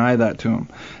helps deny that to them.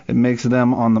 It makes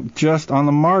them just on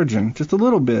the margin, just a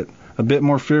little bit, a bit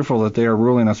more fearful that they are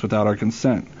ruling us without our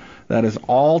consent. That is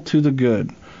all to the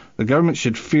good. The government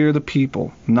should fear the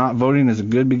people. Not voting is a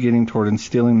good beginning toward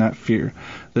instilling that fear.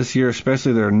 This year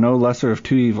especially, there are no lesser of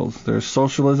two evils. There is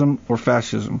socialism or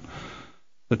fascism.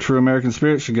 The true American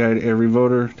spirit should guide every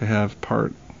voter to have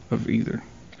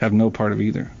no part of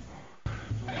either.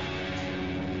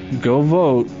 Go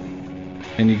vote,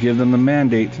 and you give them the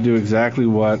mandate to do exactly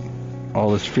what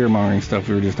all this fear-mongering stuff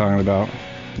we were just talking about.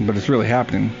 But it's really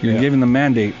happening. You're giving the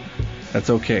mandate. That's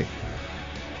okay.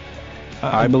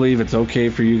 I believe it's okay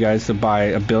for you guys to buy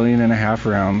 1.5 billion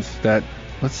rounds. That,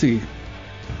 let's see,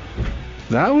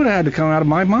 that would have had to come out of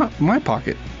my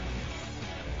pocket.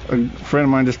 A friend of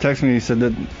mine just texted me. He said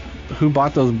that who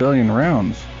bought those 1 billion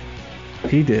rounds?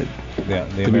 He did. Yeah,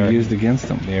 to be used against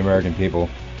them. The American people.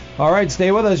 All right,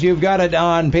 stay with us. You've got it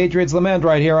on Patriot's Lament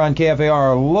right here on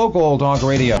KFAR Local Talk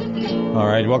Radio. All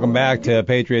right, welcome back to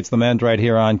Patriot's Lament right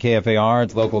here on KFAR.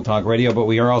 It's Local Talk Radio, but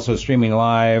we are also streaming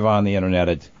live on the internet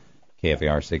at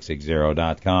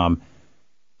KFAR660.com.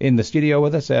 In the studio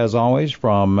with us, as always,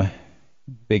 from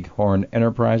Bighorn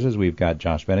Enterprises, we've got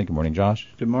Josh Bennett. Good morning, Josh.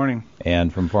 Good morning.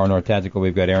 And from Far North Tactical,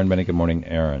 we've got Aaron Bennett. Good morning,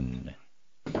 Aaron.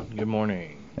 Good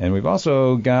morning. And we've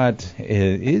also got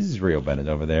Israel Bennett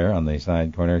over there on the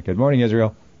side corner. Good morning,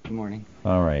 Israel. Good morning.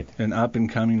 All right. An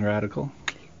up-and-coming radical.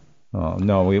 Oh,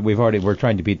 no, we're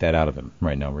trying to beat that out of him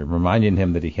right now. We're reminding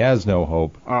him that he has no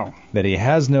hope, that he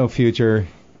has no future,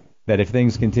 that if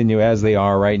things continue as they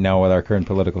are right now with our current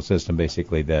political system,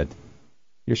 basically, that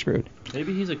you're screwed.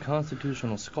 Maybe he's a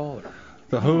constitutional scholar.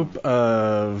 The hope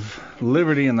of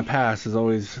liberty in the past has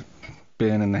always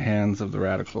been in the hands of the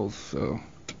radicals, so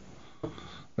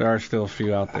there are still a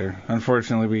few out there.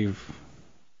 Unfortunately, we've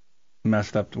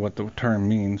messed up what the term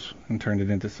means and turned it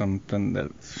into something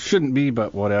that shouldn't be,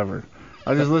 but whatever.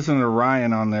 I just listened to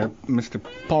Ryan on there, Mr.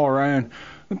 Paul Ryan.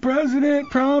 The president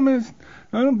promised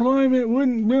unemployment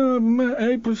wouldn't be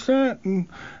 8%, and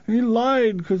he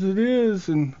lied because it is.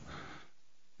 And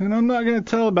I'm not going to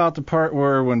tell about the part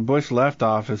where when Bush left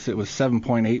office, it was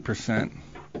 7.8%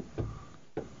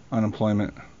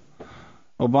 unemployment.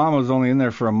 Obama was only in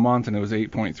there for a month, and it was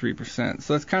 8.3%.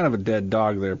 So that's kind of a dead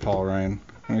dog there, Paul Ryan.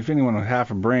 I mean, if anyone with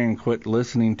half a brain quit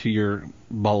listening to your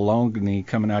baloney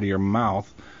coming out of your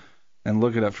mouth and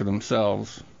look it up for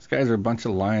themselves. These guys are a bunch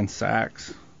of lying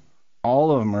sacks.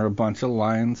 All of them are a bunch of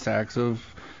lying sacks of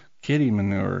kitty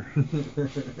manure.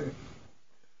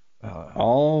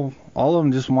 All of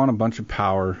them just want a bunch of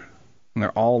power, and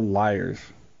they're all liars.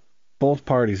 Both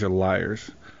parties are liars.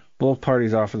 Both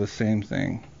parties offer the same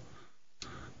thing.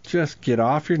 Just get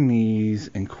off your knees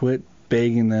and quit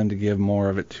begging them to give more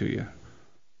of it to you.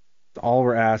 That's all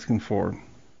we're asking for.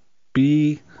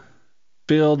 Be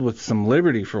filled with some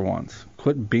liberty for once.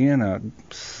 Quit being a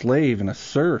slave and a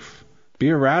serf. Be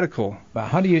a radical. But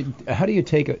how do you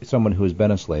take someone who has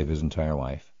been a slave his entire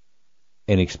life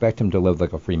and expect him to live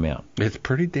like a free man? It's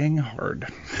pretty dang hard.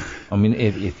 I mean,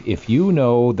 if you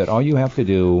know that all you have to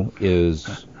do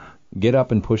is get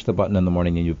up and push the button in the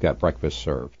morning and you've got breakfast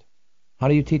served, how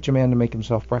do you teach a man to make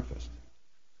himself breakfast?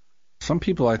 Some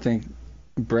people, I think,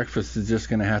 breakfast is just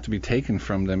going to have to be taken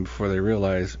from them before they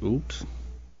realize, oops.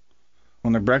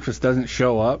 When their breakfast doesn't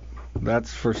show up,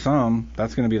 that's for some,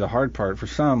 that's going to be the hard part. For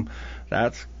some,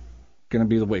 that's going to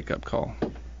be the wake-up call.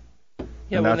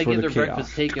 Yeah, when they get their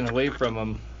breakfast taken away from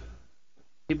them,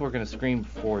 people are going to scream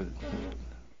for...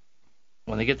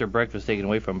 When they get their breakfast taken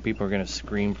away from them, people are going to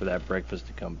scream for that breakfast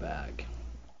to come back.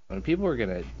 When people are going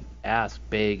to ask,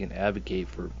 beg, and advocate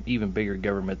for even bigger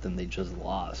government than they just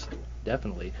lost,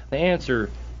 definitely. The answer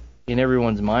in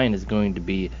everyone's mind is going to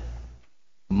be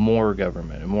more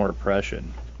government and more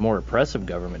oppression. More oppressive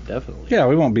government, definitely. Yeah,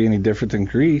 we won't be any different than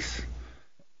Greece.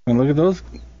 And look at those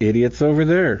idiots over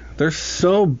there. They're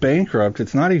so bankrupt,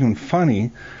 it's not even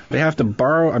funny. They have to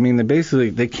borrow. I mean,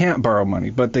 they can't borrow money,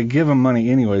 but they give them money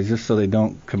anyways just so they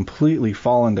don't completely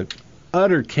fall into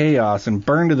utter chaos and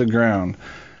burn to the ground.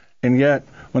 And yet,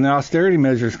 when the austerity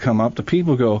measures come up, the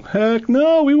people go, heck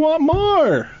no, we want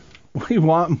more. We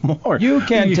want more. You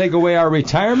can't take away our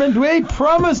retirement. They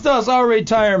promised us our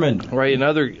retirement. Right, and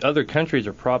other countries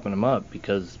are propping them up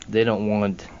because they don't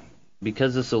want,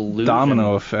 because this illusion,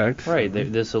 domino effect. Right,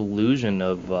 this illusion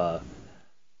of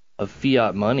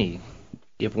fiat money.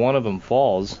 If one of them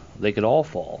falls, they could all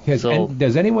fall.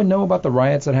 Does anyone know about the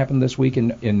riots that happened this week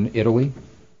in Italy?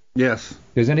 Yes.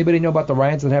 Does anybody know about the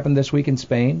riots that happened this week in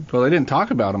Spain? Well, they didn't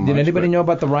talk about them much. Did anybody know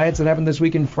about the riots that happened this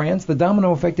week in France? The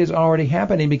domino effect is already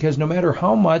happening because no matter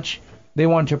how much they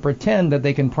want to pretend that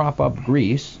they can prop up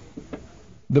Greece,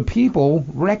 the people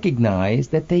recognize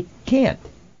that they can't.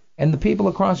 And the people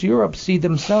across Europe see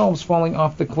themselves falling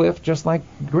off the cliff just like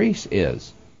Greece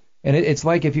is. And it's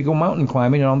like if you go mountain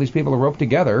climbing and all these people are roped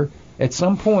together, at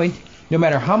some point, no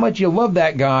matter how much you love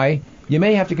that guy, you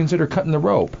may have to consider cutting the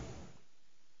rope.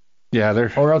 Yeah,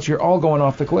 or else you're all going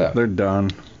off the cliff. They're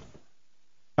done.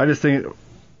 I just think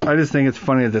it's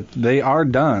funny that they are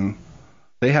done.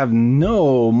 They have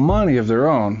no money of their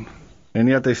own, and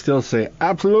yet they still say,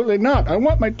 absolutely not. I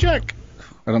want my check.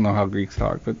 I don't know how Greeks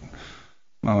talk, but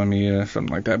something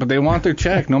like that. But they want their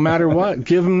check no matter what.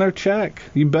 Give them their check.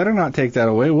 You better not take that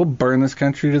away. We'll burn this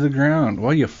country to the ground.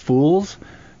 Well, you fools,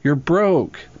 you're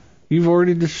broke. You've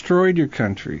already destroyed your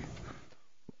country.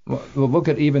 Well, look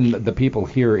at even the people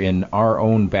here in our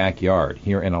own backyard,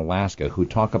 here in Alaska, who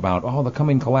talk about, the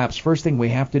coming collapse. First thing we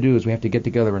have to do is we have to get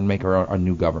together and make our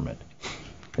new government.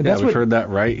 We've heard that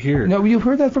right here. No, you've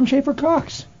heard that from Schaefer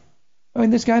Cox. I mean,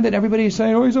 this guy that everybody is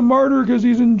saying, he's a martyr because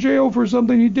he's in jail for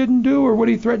something he didn't do or what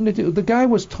he threatened to do. The guy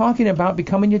was talking about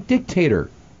becoming a dictator.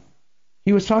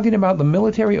 He was talking about the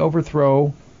military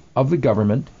overthrow of the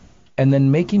government and then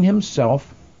making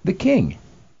himself the king.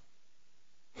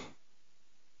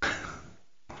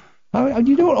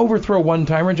 You don't overthrow one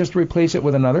timer and just replace it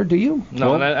with another, do you?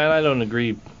 No, and I don't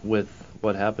agree with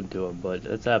what happened to him, but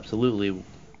that's absolutely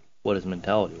what his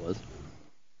mentality was.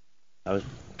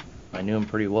 I knew him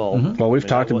pretty well. Mm-hmm. Well, we've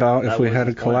talked about if we had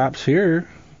a collapse here,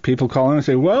 people call in and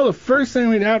say, well, the first thing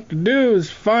we'd have to do is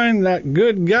find that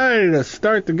good guy to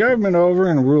start the government over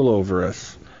and rule over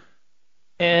us.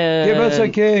 And give us a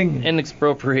king. And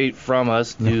expropriate from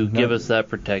us to give us that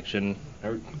protection.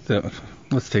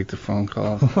 Let's take the phone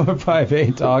call.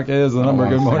 458 Talk is the number.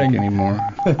 Good morning. Anymore.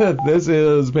 This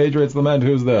is Patriots Lament.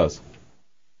 Who's this?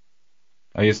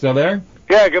 Are you still there?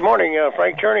 Yeah, good morning,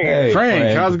 Frank Turney. Hey,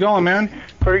 Frank, how's it going, man?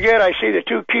 Pretty good. I see the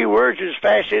two key words is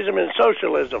fascism and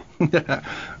socialism.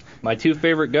 My two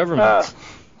favorite governments.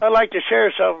 I'd like to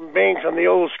share something being from the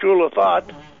old school of thought.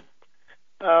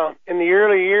 In the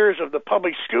early years of the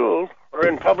public school or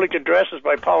in public addresses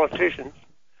by politicians,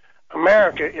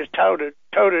 America is touted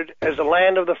as the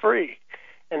land of the free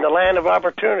and the land of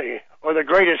opportunity, or the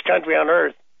greatest country on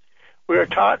earth. We are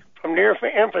taught from near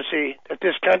infancy that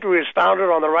this country is founded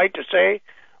on the right to say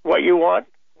what you want,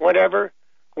 whatever,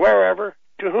 wherever,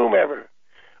 to whomever.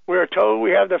 We are told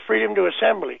we have the freedom to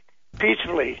assemble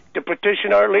peacefully, to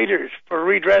petition our leaders for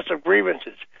redress of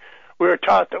grievances. We are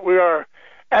taught that we are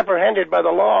apprehended by the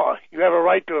law. You have a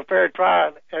right to a fair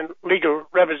trial and legal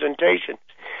representation.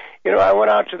 You know, I went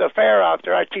out to the fair out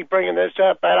there. I keep bringing this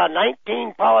up. I had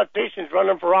 19 politicians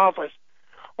running for office.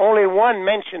 Only one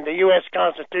mentioned the U.S.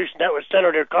 Constitution. That was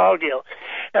Senator Caldwell.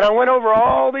 And I went over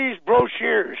all these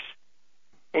brochures,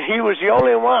 and he was the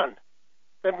only one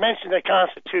that mentioned the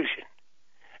Constitution.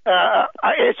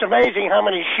 It's amazing how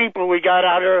many sheeple we got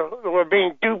out there that were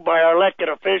being duped by our elected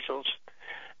officials.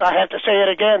 I have to say it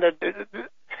again,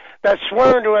 that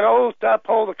swearing to an oath to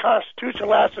uphold the Constitution,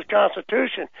 last the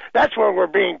Constitution, that's where we're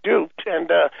being duped.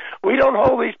 And we don't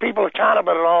hold these people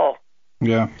accountable at all.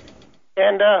 Yeah.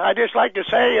 And I just like to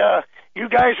say, you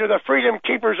guys are the freedom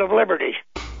keepers of liberty.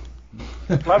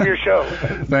 Love your show.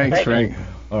 Thanks, Frank.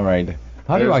 All right.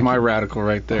 There's my radical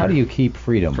right there. How do you keep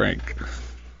freedom? Frank.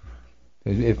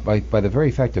 If by the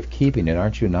very fact of keeping it,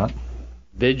 aren't you not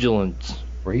vigilant?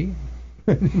 Free?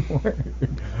 Anymore?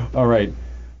 All right.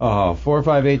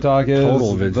 458 Talk is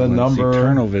total vigilance, the number.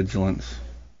 Eternal vigilance.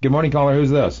 Good morning, caller.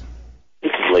 Who's this?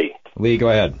 This is Lee. Lee, go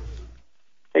ahead.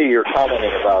 Hey, you're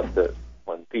commenting about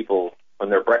when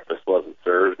their breakfast wasn't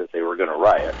served, that they were going to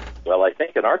riot. Well, I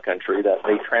think in our country that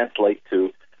may translate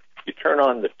to you turn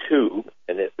on the tube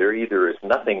and there either is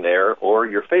nothing there or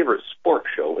your favorite sport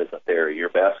show isn't there. Your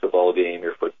basketball game,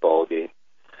 your football game,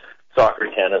 soccer,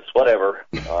 tennis, whatever,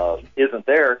 isn't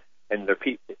there. And they're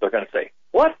going to say,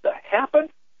 what the happened?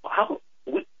 Are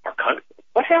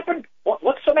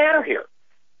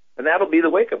be the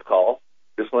wake-up call,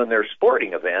 is when their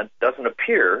sporting event doesn't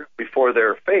appear before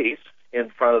their face in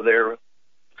front of their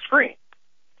screen.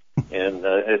 And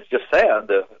it's just sad,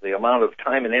 the amount of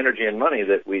time and energy and money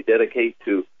that we dedicate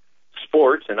to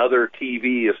sports and other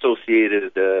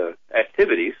TV-associated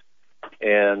activities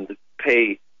and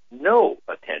pay no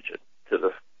attention to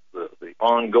the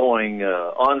ongoing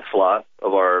onslaught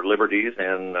of our liberties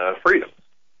and freedoms.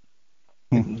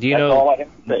 Do you That's know? all I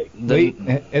have to say. Wait,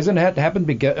 hasn't that happened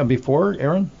before,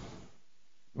 Aaron?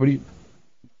 What do you?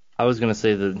 I was going to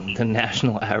say the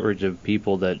national average of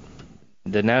people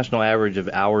the national average of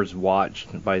hours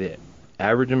watched by the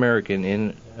average American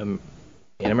in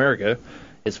America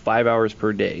is 5 hours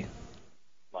per day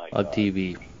of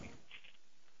TV.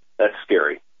 That's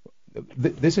scary.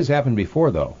 This has happened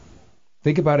before, though.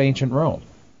 Think about ancient Rome.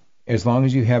 As long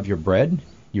as you have your bread,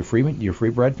 your free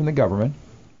bread from the government,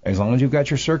 as long as you've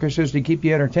got your circuses to keep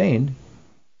you entertained,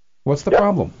 what's the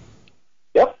problem?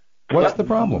 Yep. What's the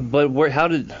problem? But how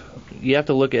did you have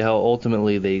to look at how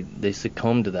ultimately they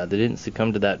succumbed to that? They didn't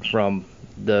succumb to that from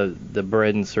the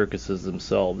bread and circuses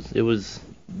themselves. It was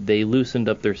they loosened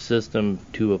up their system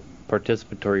to a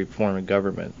participatory form of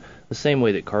government, the same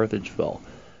way that Carthage fell.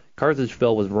 Carthage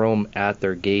fell with Rome at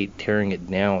their gate, tearing it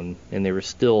down, and they were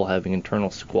still having internal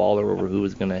squalor over who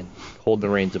was going to hold the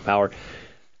reins of power.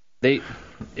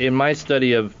 In my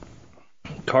study of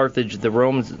Carthage, the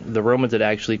Romans had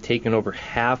actually taken over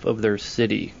half of their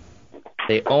city.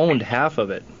 They owned half of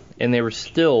it, and they were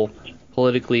still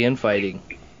politically infighting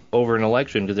over an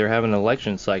election because they're having an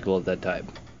election cycle at that time.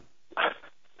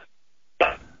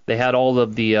 They had all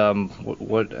of the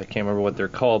what I can't remember what they're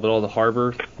called, but all the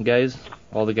harbor guys,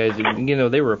 all the guys,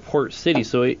 they were a port city,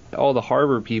 so all the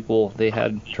harbor people, they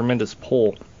had tremendous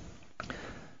pull,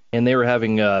 and they were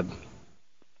having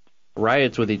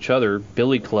riots with each other,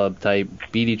 billy club type,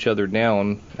 beat each other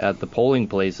down at the polling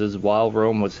places while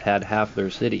Rome had half their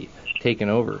city taken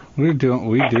over. We do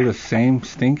the same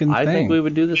stinking thing. I think we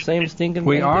would do the same stinking thing.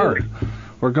 We are. Too.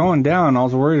 We're going down. All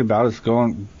we're worried about is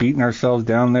beating ourselves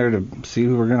down there to see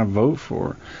who we're going to vote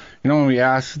for. When we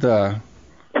asked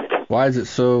why is it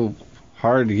so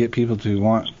hard to get people to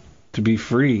want to be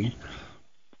free,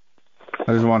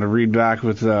 I just want to read back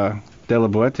with De La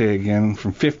Boete again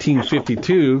from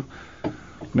 1552.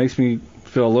 Makes me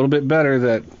feel a little bit better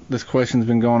that this question's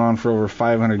been going on for over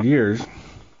 500 years.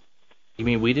 You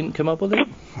mean we didn't come up with it?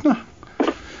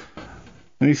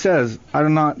 And he says, I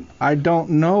don't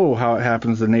know how it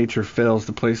happens that nature fails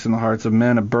to place in the hearts of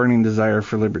men a burning desire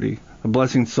for liberty, a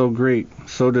blessing so great,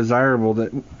 so desirable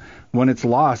that when it's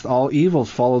lost, all evils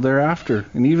follow thereafter,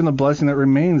 and even the blessing that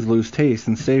remains lose taste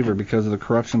and savor because of the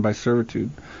corruption by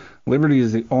servitude. Liberty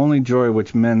is the only joy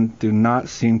which men do not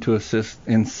seem to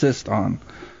insist on.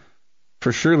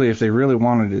 For surely if they really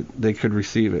wanted it, they could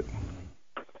receive it.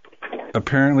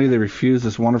 Apparently they refuse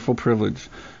this wonderful privilege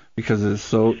because it is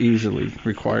so easily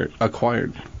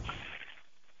acquired.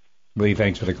 Lee,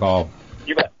 thanks for the call.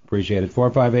 You bet. Appreciate it.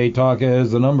 458-TALK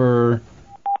is the number.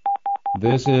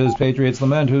 This is Patriot's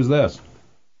Lament. Who's this?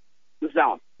 This is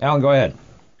Alan. Alan, go ahead.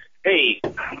 Hey,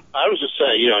 I was just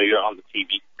saying, you're on the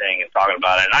TV thing and talking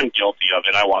about it, and I'm guilty of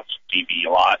it. I watch TV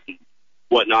a lot and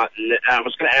whatnot. And I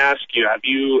was going to ask you, have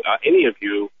you, any of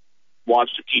you,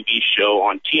 watched a TV show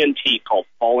on TNT called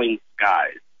Falling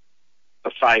Skies? A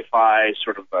sci-fi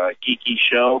sort of geeky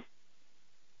show.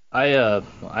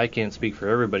 I can't speak for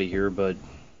everybody here, but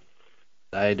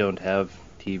I don't have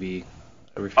TV.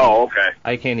 Oh, okay.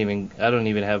 I don't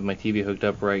even have my TV hooked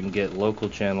up where I can get local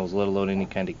channels, let alone any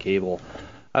kind of cable.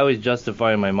 I always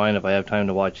justify in my mind if I have time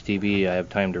to watch TV, I have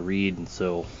time to read, and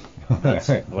so that's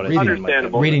what I do.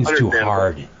 Understandable. Reading's too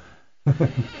hard.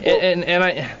 and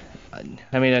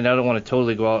I mean, I don't want to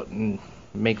totally go out and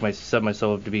set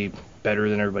myself up to be better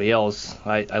than everybody else.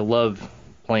 I love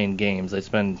playing games. I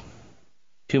spend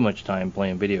too much time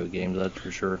playing video games, that's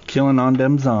for sure. Killing on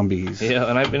them zombies. Yeah,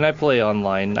 and I play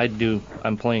online.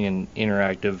 I'm playing an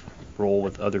interactive role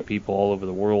with other people all over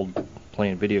the world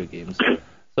playing video games.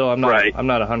 So I'm not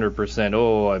 100%.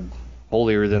 Oh, I'm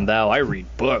holier than thou. I read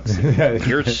books.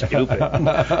 You're stupid.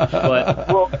 But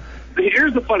well,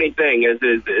 here's the funny thing: is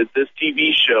this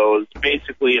TV show is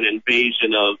basically an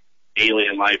invasion of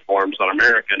alien life forms on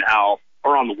America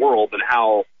or on the world, and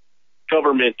how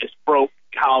government is broke,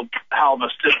 how the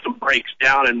system breaks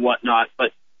down and whatnot.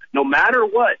 But no matter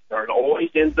what, there always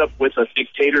ends up with a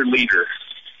dictator leader.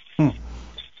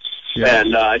 Yeah.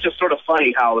 And it's just sort of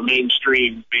funny how the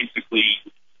mainstream basically,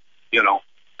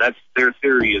 that's their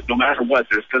theory is no matter what,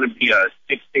 there's going to be a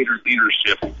dictator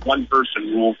leadership. One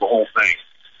person rules the whole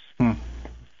thing.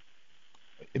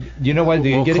 You know what?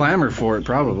 We'll clamor for it,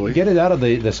 probably. Get it out of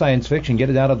the science fiction. Get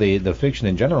it out of the fiction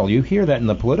in general. You hear that in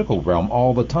the political realm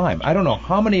all the time. I don't know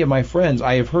how many of my friends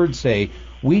I have heard say,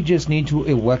 we just need to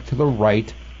elect the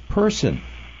right person.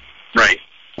 Right.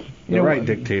 The right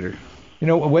dictator. You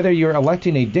know, whether you're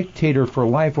electing a dictator for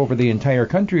life over the entire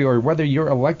country or whether you're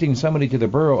electing somebody to the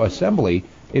borough assembly,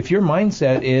 if your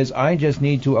mindset is, I just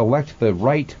need to elect the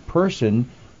right person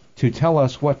to tell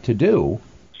us what to do,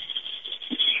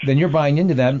 then you're buying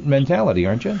into that mentality,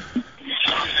 aren't you?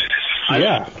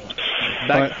 Yeah.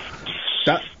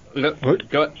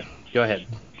 Go ahead.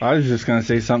 I was just going to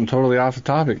say something totally off the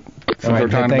topic. Since All right,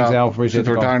 we're Al,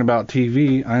 talking about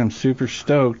TV, I am super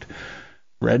stoked.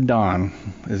 Red Dawn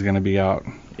is going to be out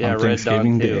on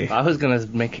Thanksgiving Day. I was going to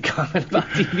make a comment about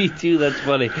TV too. That's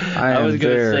funny. I was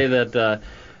going to say that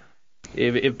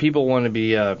if people want to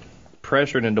be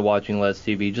pressured into watching less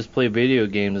TV, just play video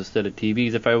games instead of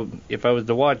TVs. If I was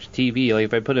to watch TV, like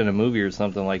if I put in a movie or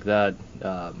something like that,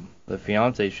 the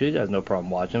fiance, she has no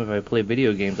problem watching. If I play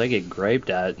video games, I get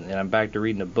griped at, and I'm back to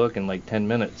reading a book in like 10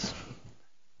 minutes.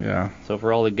 Yeah. So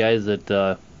for all the guys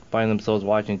that find themselves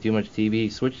watching too much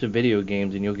TV, switch to video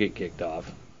games and you'll get kicked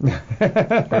off. Or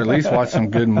at least watch some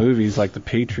good movies like The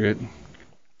Patriot.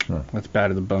 That's bad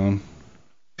to the bone.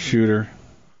 Shooter.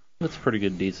 That's a pretty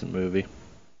good, decent movie.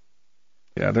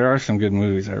 Yeah, there are some good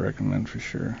movies I recommend for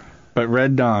sure. But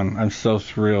Red Dawn, I'm so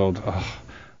thrilled. Oh,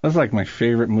 that's like my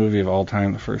favorite movie of all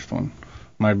time, the first one.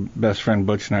 My best friend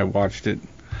Butch and I watched it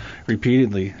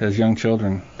repeatedly as young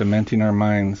children, dementing our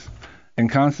minds, and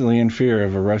constantly in fear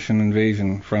of a Russian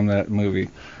invasion from that movie.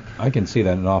 I can see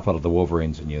that an awful lot of the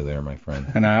Wolverines in you there, my friend.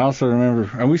 And I also remember,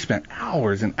 and we spent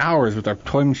hours and hours with our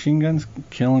toy machine guns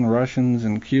killing Russians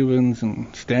and Cubans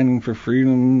and standing for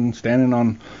freedom, and standing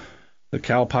on the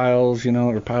cow piles, that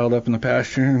are piled up in the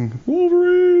pasture, and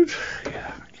Wolverines!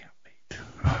 Yeah, I can't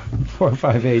wait.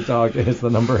 458 Talk is the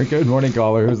number. Good morning,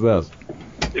 caller. Who's this?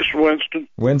 It's Winston.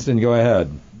 Winston, go ahead.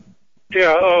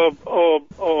 Yeah,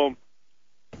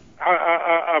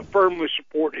 I firmly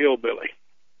support hillbilly.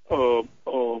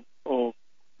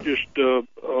 Just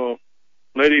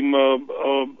let him.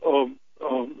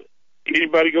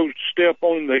 Anybody goes to step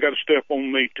on him, they got to step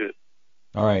on me too.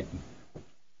 All right.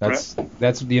 That's.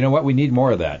 You know what? We need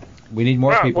more of that. We need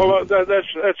more people. Well,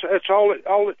 that's all it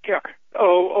counts.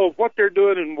 What they're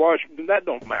doing in Washington, that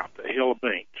don't amount to a hill of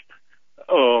beans.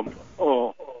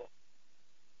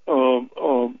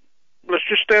 Let's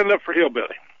just stand up for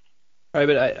hillbilly. All right,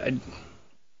 but I'd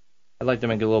like to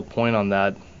make a little point on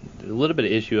that. A little bit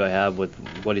of issue I have with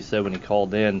what he said when he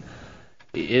called in.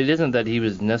 It isn't that he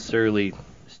was necessarily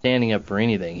standing up for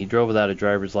anything. He drove without a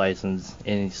driver's license,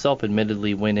 and he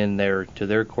self-admittedly went in there to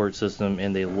their court system,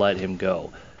 and they let him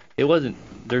go. It wasn't.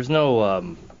 There's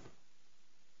no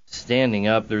standing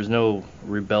up. There's no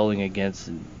rebelling against.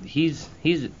 He's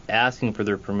asking for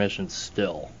their permission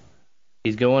still.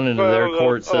 He's going into their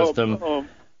court system.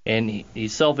 And he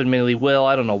self-admittedly,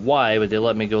 I don't know why, but they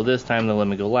let me go this time, they let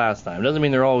me go last time. Doesn't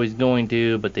mean they're always going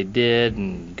to, but they did,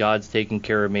 and God's taking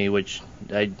care of me, which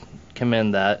I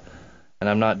commend that. And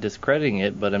I'm not discrediting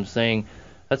it, but I'm saying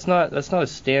that's not a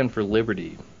stand for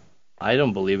liberty. I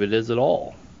don't believe it is at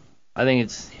all. I think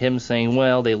it's him saying,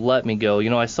 they let me go.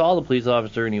 I saw the police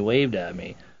officer and he waved at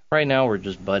me. Right now we're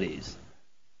just buddies.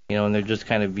 And they're just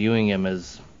kind of viewing him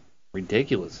as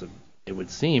ridiculous, it would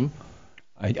seem.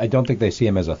 I don't think they see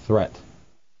him as a threat.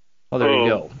 Well, there you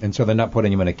go. And so they're not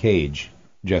putting him in a cage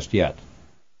just yet.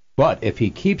 But if he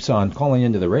keeps on calling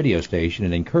into the radio station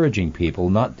and encouraging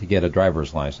people not to get a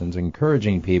driver's license,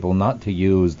 encouraging people not to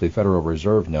use the Federal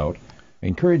Reserve note,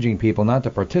 encouraging people not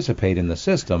to participate in the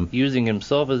system, using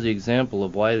himself as the example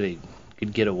of why they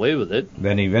could get away with it,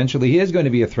 then eventually he is going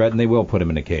to be a threat and they will put him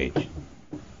in a cage.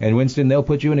 And Winston, they'll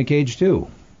put you in a cage too.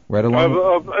 Right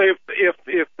along.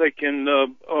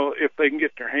 If they can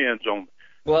get their hands on.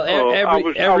 Well,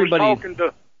 everybody.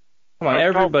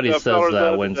 Everybody says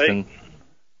that, Winston.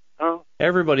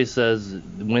 Everybody says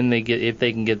if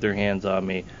they can get their hands on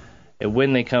me, and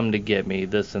when they come to get me,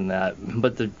 this and that.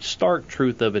 But the stark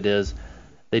truth of it is,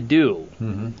 they do.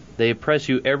 Mm-hmm. They oppress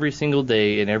you every single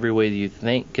day in every way that you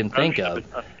can think of,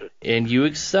 and you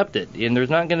accept it. And there's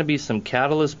not going to be some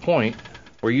catalyst point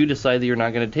where you decide that you're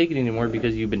not going to take it anymore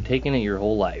because you've been taking it your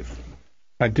whole life.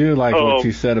 I do like what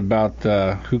you said about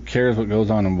who cares what goes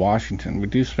on in Washington. We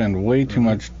do spend way too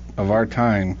much of our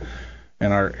time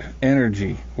and our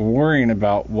energy worrying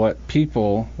about what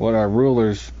our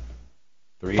rulers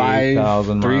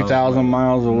 3,000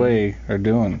 miles away are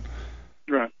doing.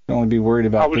 Right. Don't only be worried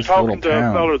about this little town. I was talking to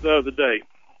a fellow the other day,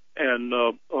 and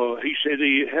he said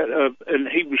he had, and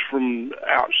he was from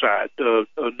outside,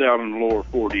 down in the lower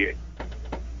 48.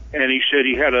 and he said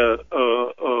he had a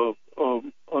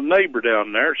neighbor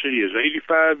down there. Said he is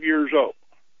 85 years old,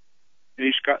 and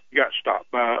he's got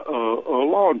stopped by a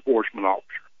law enforcement officer.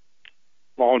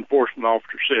 Law enforcement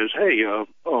officer says, "Hey, I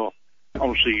want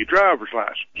to see your driver's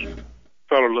license."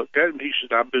 Fellow looked at him. He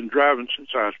said, "I've been driving since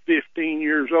I was 15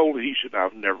 years old." And he said,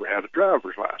 "I've never had a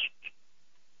driver's license."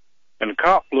 And the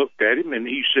cop looked at him and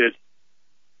he said,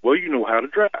 "Well, you know how to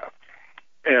drive."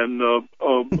 And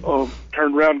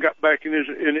turned around, got back in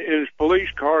his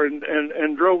police car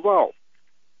and drove off.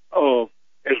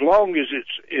 As long as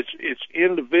it's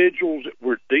individuals that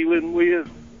we're dealing with,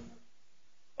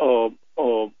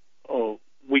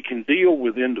 we can deal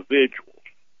with individuals.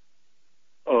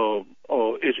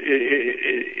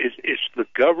 It's the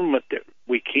government that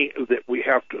we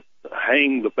have to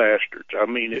hang the bastards. I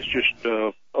mean, it's just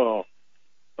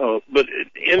but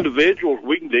individuals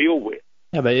we can deal with.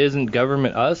 Yeah, but isn't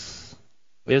government us?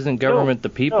 Isn't government the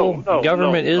people?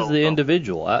 Government is the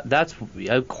individual. That's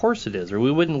of course it is, or we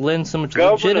wouldn't lend so much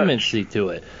legitimacy to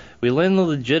it. We lend the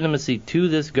legitimacy to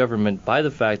this government by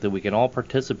the fact that we can all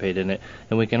participate in it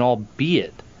and we can all be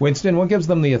it. Winston, what gives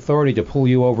them the authority to pull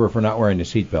you over for not wearing a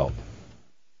seatbelt?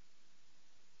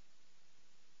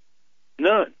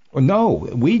 None. Well, no,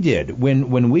 we did.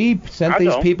 When we sent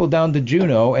these people down to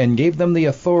Juneau and gave them the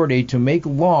authority to make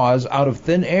laws out of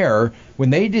thin air, when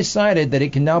they decided that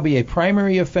it can now be a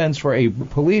primary offense for a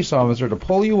police officer to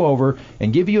pull you over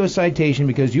and give you a citation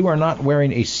because you are not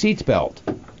wearing a seatbelt.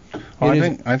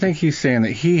 Well, I think he's saying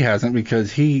that he hasn't because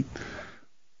he,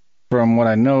 from what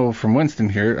I know from Winston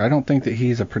here, I don't think that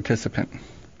he's a participant.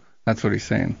 That's what he's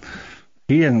saying.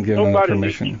 He hasn't given them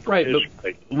permission. Right,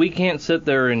 but we can't sit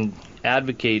there and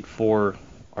advocate for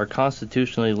our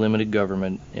constitutionally limited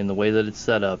government in the way that it's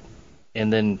set up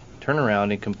and then turn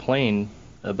around and complain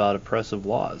about oppressive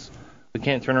laws. We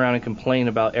can't turn around and complain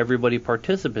about everybody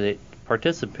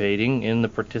participating in the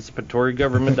participatory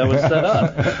government that was set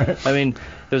up. I mean,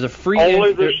 there's a free...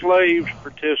 Only the slaves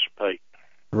participate.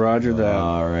 Roger that.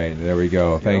 All right, there we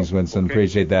go. Thanks, Winston. Okay.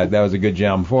 Appreciate that. That was a good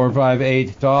jump.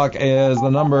 458-TALK is the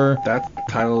number. That's the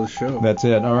title of the show. That's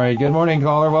it. All right. Good morning,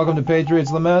 caller. Welcome to Patriots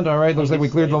Lament. All right, looks like we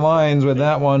cleared the lines with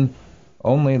that one.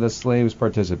 Only the slaves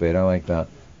participate. I like that.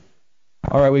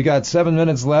 All right, we got 7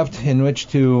 minutes left in which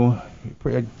to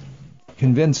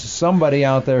convince somebody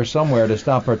out there somewhere to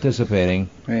stop participating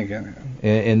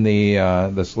in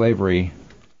the slavery,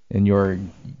 in your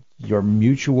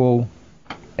mutual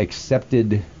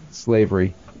accepted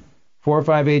slavery.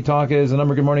 458-TALK is the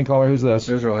number. Good morning, caller. Who's this?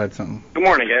 Israel had something. Good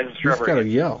morning, guys. It's Trevor. He's got to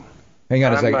yell. Hang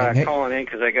on a second. I'm calling in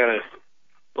because I got a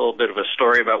little bit of a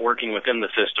story about working within the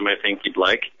system I think you'd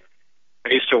like. I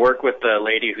used to work with a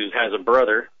lady who has a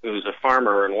brother who's a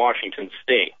farmer in Washington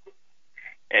State,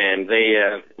 and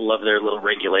they love their little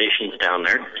regulations down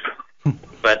there.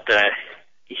 But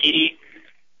he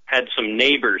had some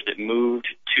neighbors that moved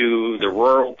to the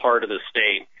rural part of the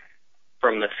state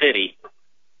from the city,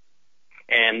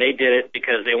 and they did it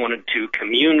because they wanted to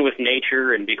commune with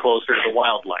nature and be closer to the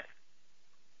wildlife.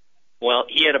 Well,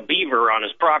 he had a beaver on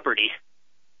his property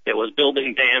that was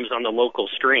building dams on the local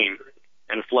stream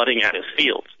and flooding out his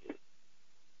fields.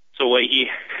 So what he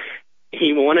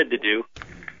wanted to do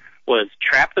was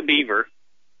trap the beaver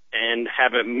and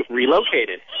have him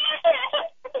relocated.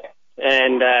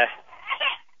 And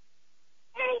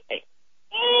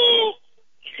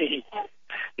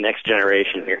next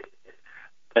generation here.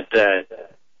 But the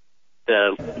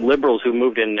liberals who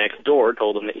moved in next door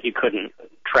told him that he couldn't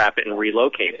trap it and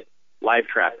relocate it, live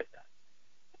trap it.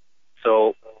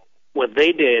 So what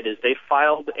they did is they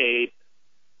filed a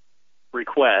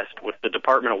request with the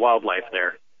Department of Wildlife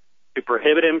there to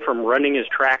prohibit him from running his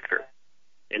tractor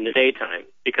in the daytime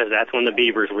because that's when the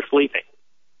beavers were sleeping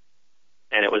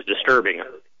and it was disturbing him.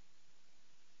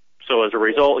 So as a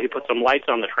result, he put some lights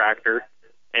on the tractor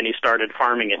and he started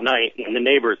farming at night when the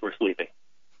neighbors were sleeping.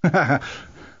 Now,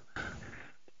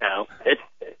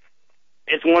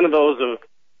 it's one of those of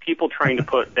people trying to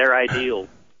put their ideals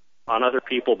on other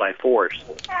people by force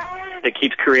that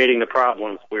keeps creating the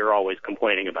problems we're always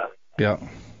complaining about. Yeah.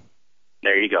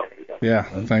 There you go. Yeah,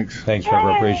 thanks. Thanks, Trevor.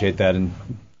 Appreciate that. And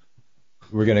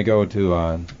we're going to go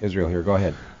to Israel here. Go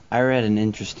ahead. I read an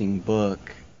interesting book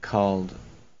called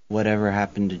Whatever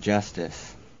Happened to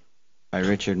Justice by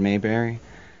Richard Mayberry.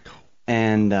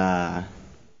 And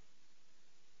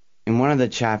in one of the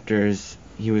chapters,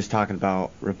 he was talking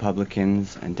about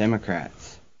Republicans and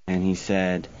Democrats. And he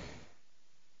said,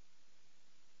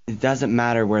 it doesn't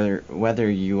matter whether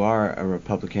you are a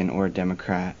Republican or a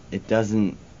Democrat. It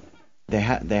doesn't. They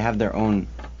have their own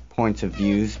points of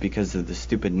views because of the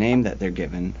stupid name that they're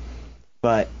given,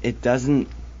 but it doesn't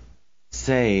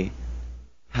say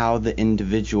how the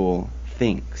individual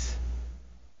thinks.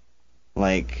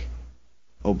 Like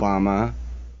Obama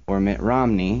or Mitt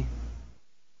Romney,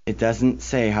 it doesn't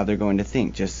say how they're going to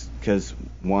think just because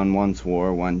one wants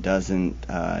war, one doesn't.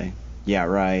 Yeah,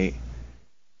 right.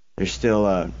 They're still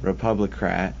a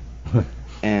Republican,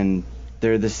 and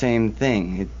they're the same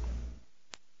thing.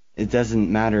 It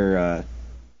doesn't matter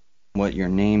what your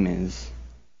name is.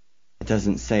 It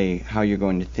doesn't say how you're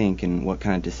going to think and what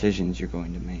kind of decisions you're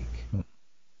going to make.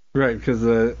 Right, because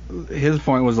his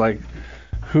point was like,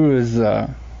 who is the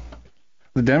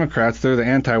Democrats? They're the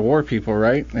anti-war people,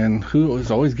 right? And who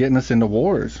is always getting us into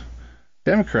wars?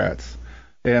 Democrats.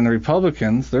 And the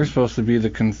Republicans, they're supposed to be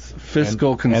the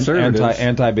fiscal conservatives.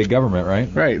 Anti-big government, right?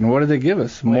 Right, and what did they give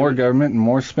us? More government and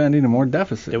more spending and more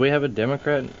deficit. Did we have a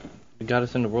Democrat that got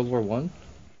us into World War One?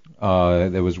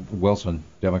 There was Wilson,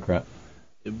 Democrat.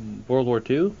 World War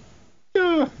II?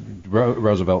 Yeah.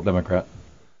 Roosevelt, Democrat.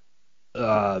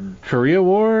 Korea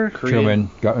War? Truman,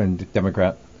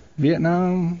 Democrat.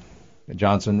 Vietnam?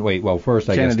 Johnson, first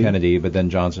I guess Kennedy, but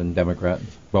then Johnson, Democrat.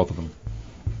 Both of them.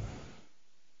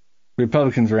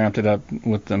 Republicans ramped it up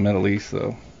with the Middle East,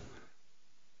 though.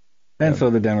 And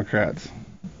so the Democrats.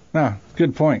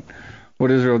 Good point. What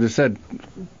Israel just said.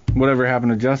 Whatever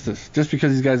happened to justice? Just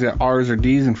because these guys got R's or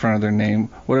D's in front of their name,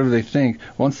 whatever they think,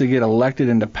 once they get elected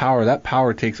into power, that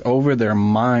power takes over their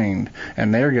mind,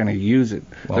 and they're going to use it.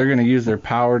 They're going to use their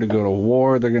power to go to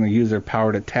war. They're going to use their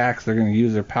power to tax. They're going to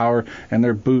use their power and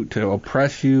their boot to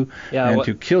oppress you and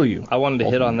to kill you. I wanted to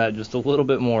hit on that just a little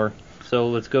bit more. So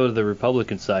let's go to the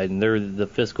Republican side, and they're the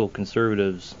fiscal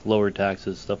conservatives, lower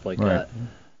taxes, stuff like that.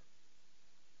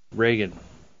 Reagan.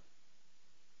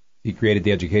 He created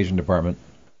the education department.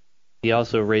 He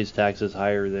also raised taxes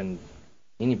higher than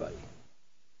anybody.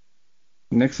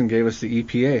 Nixon gave us the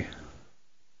EPA.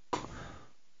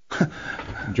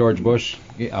 George Bush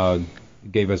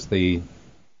gave us the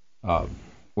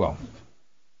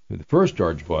first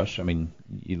George Bush. I mean,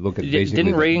 you look at basically.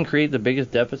 Didn't Reagan create the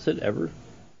biggest deficit ever?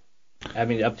 I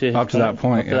mean, up to that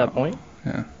point.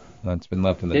 Yeah. That's been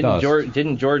left in the dust.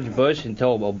 Didn't George Bush,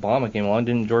 until Obama came along,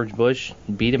 didn't George Bush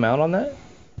beat him out on that?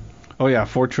 Oh yeah,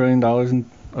 $4 trillion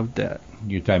of debt.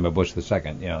 You're talking about Bush the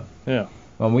second, yeah. Yeah.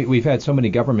 Well, we've had so many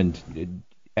government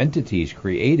entities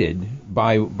created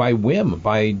by whim,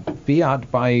 by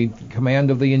fiat, by command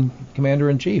of the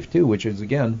commander-in-chief, too, which is,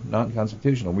 again, not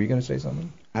constitutional. Were you going to say something?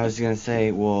 I was going to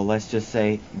say, well, let's just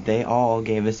say they all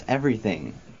gave us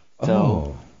everything.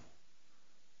 So,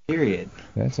 period.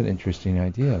 That's an interesting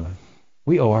idea.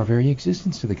 We owe our very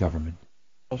existence to the government.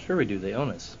 Well, sure we do. They own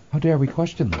us. How dare we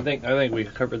question them? I think we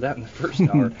covered that in the first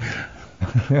hour.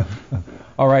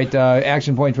 All right,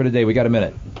 action point for today. We got a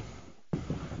minute.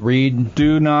 Read.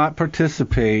 Do not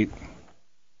participate.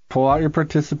 Pull out your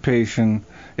participation.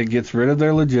 It gets rid of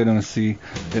their legitimacy.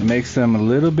 It makes them a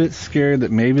little bit scared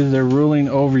that maybe they're ruling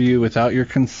over you without your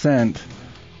consent.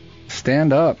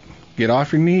 Stand up. Get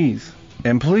off your knees.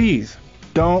 And please,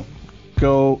 don't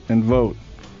go and vote.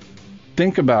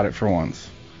 Think about it for once.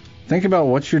 Think about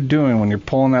what you're doing when you're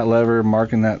pulling that lever,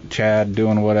 marking that Chad,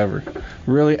 doing whatever.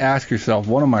 Really ask yourself,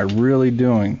 what am I really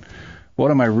doing? What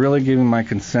am I really giving my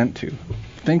consent to?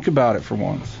 Think about it for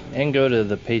once. And go to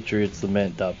the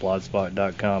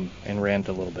patriotslament.blogspot.com and rant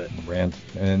a little bit. Rant.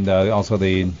 And also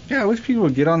the... Yeah, I wish people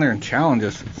would get on there and challenge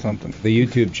us with something. The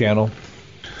YouTube channel.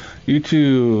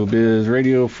 YouTube is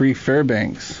Radio Free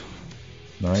Fairbanks.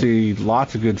 Nice. See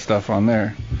lots of good stuff on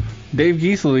there. Dave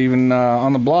Giesel even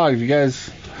on the blog, if you guys...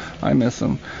 I miss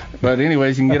him. But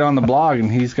anyways, you can get on the blog,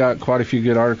 and he's got quite a few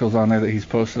good articles on there that he's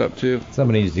posted up, too.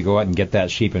 Somebody needs to go out and get that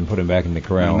sheep and put him back in the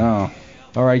corral. I know.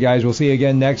 All right, guys, we'll see you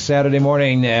again next Saturday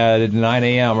morning at 9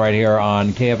 a.m. right here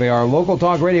on KFAR Local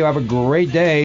Talk Radio. Have a great day.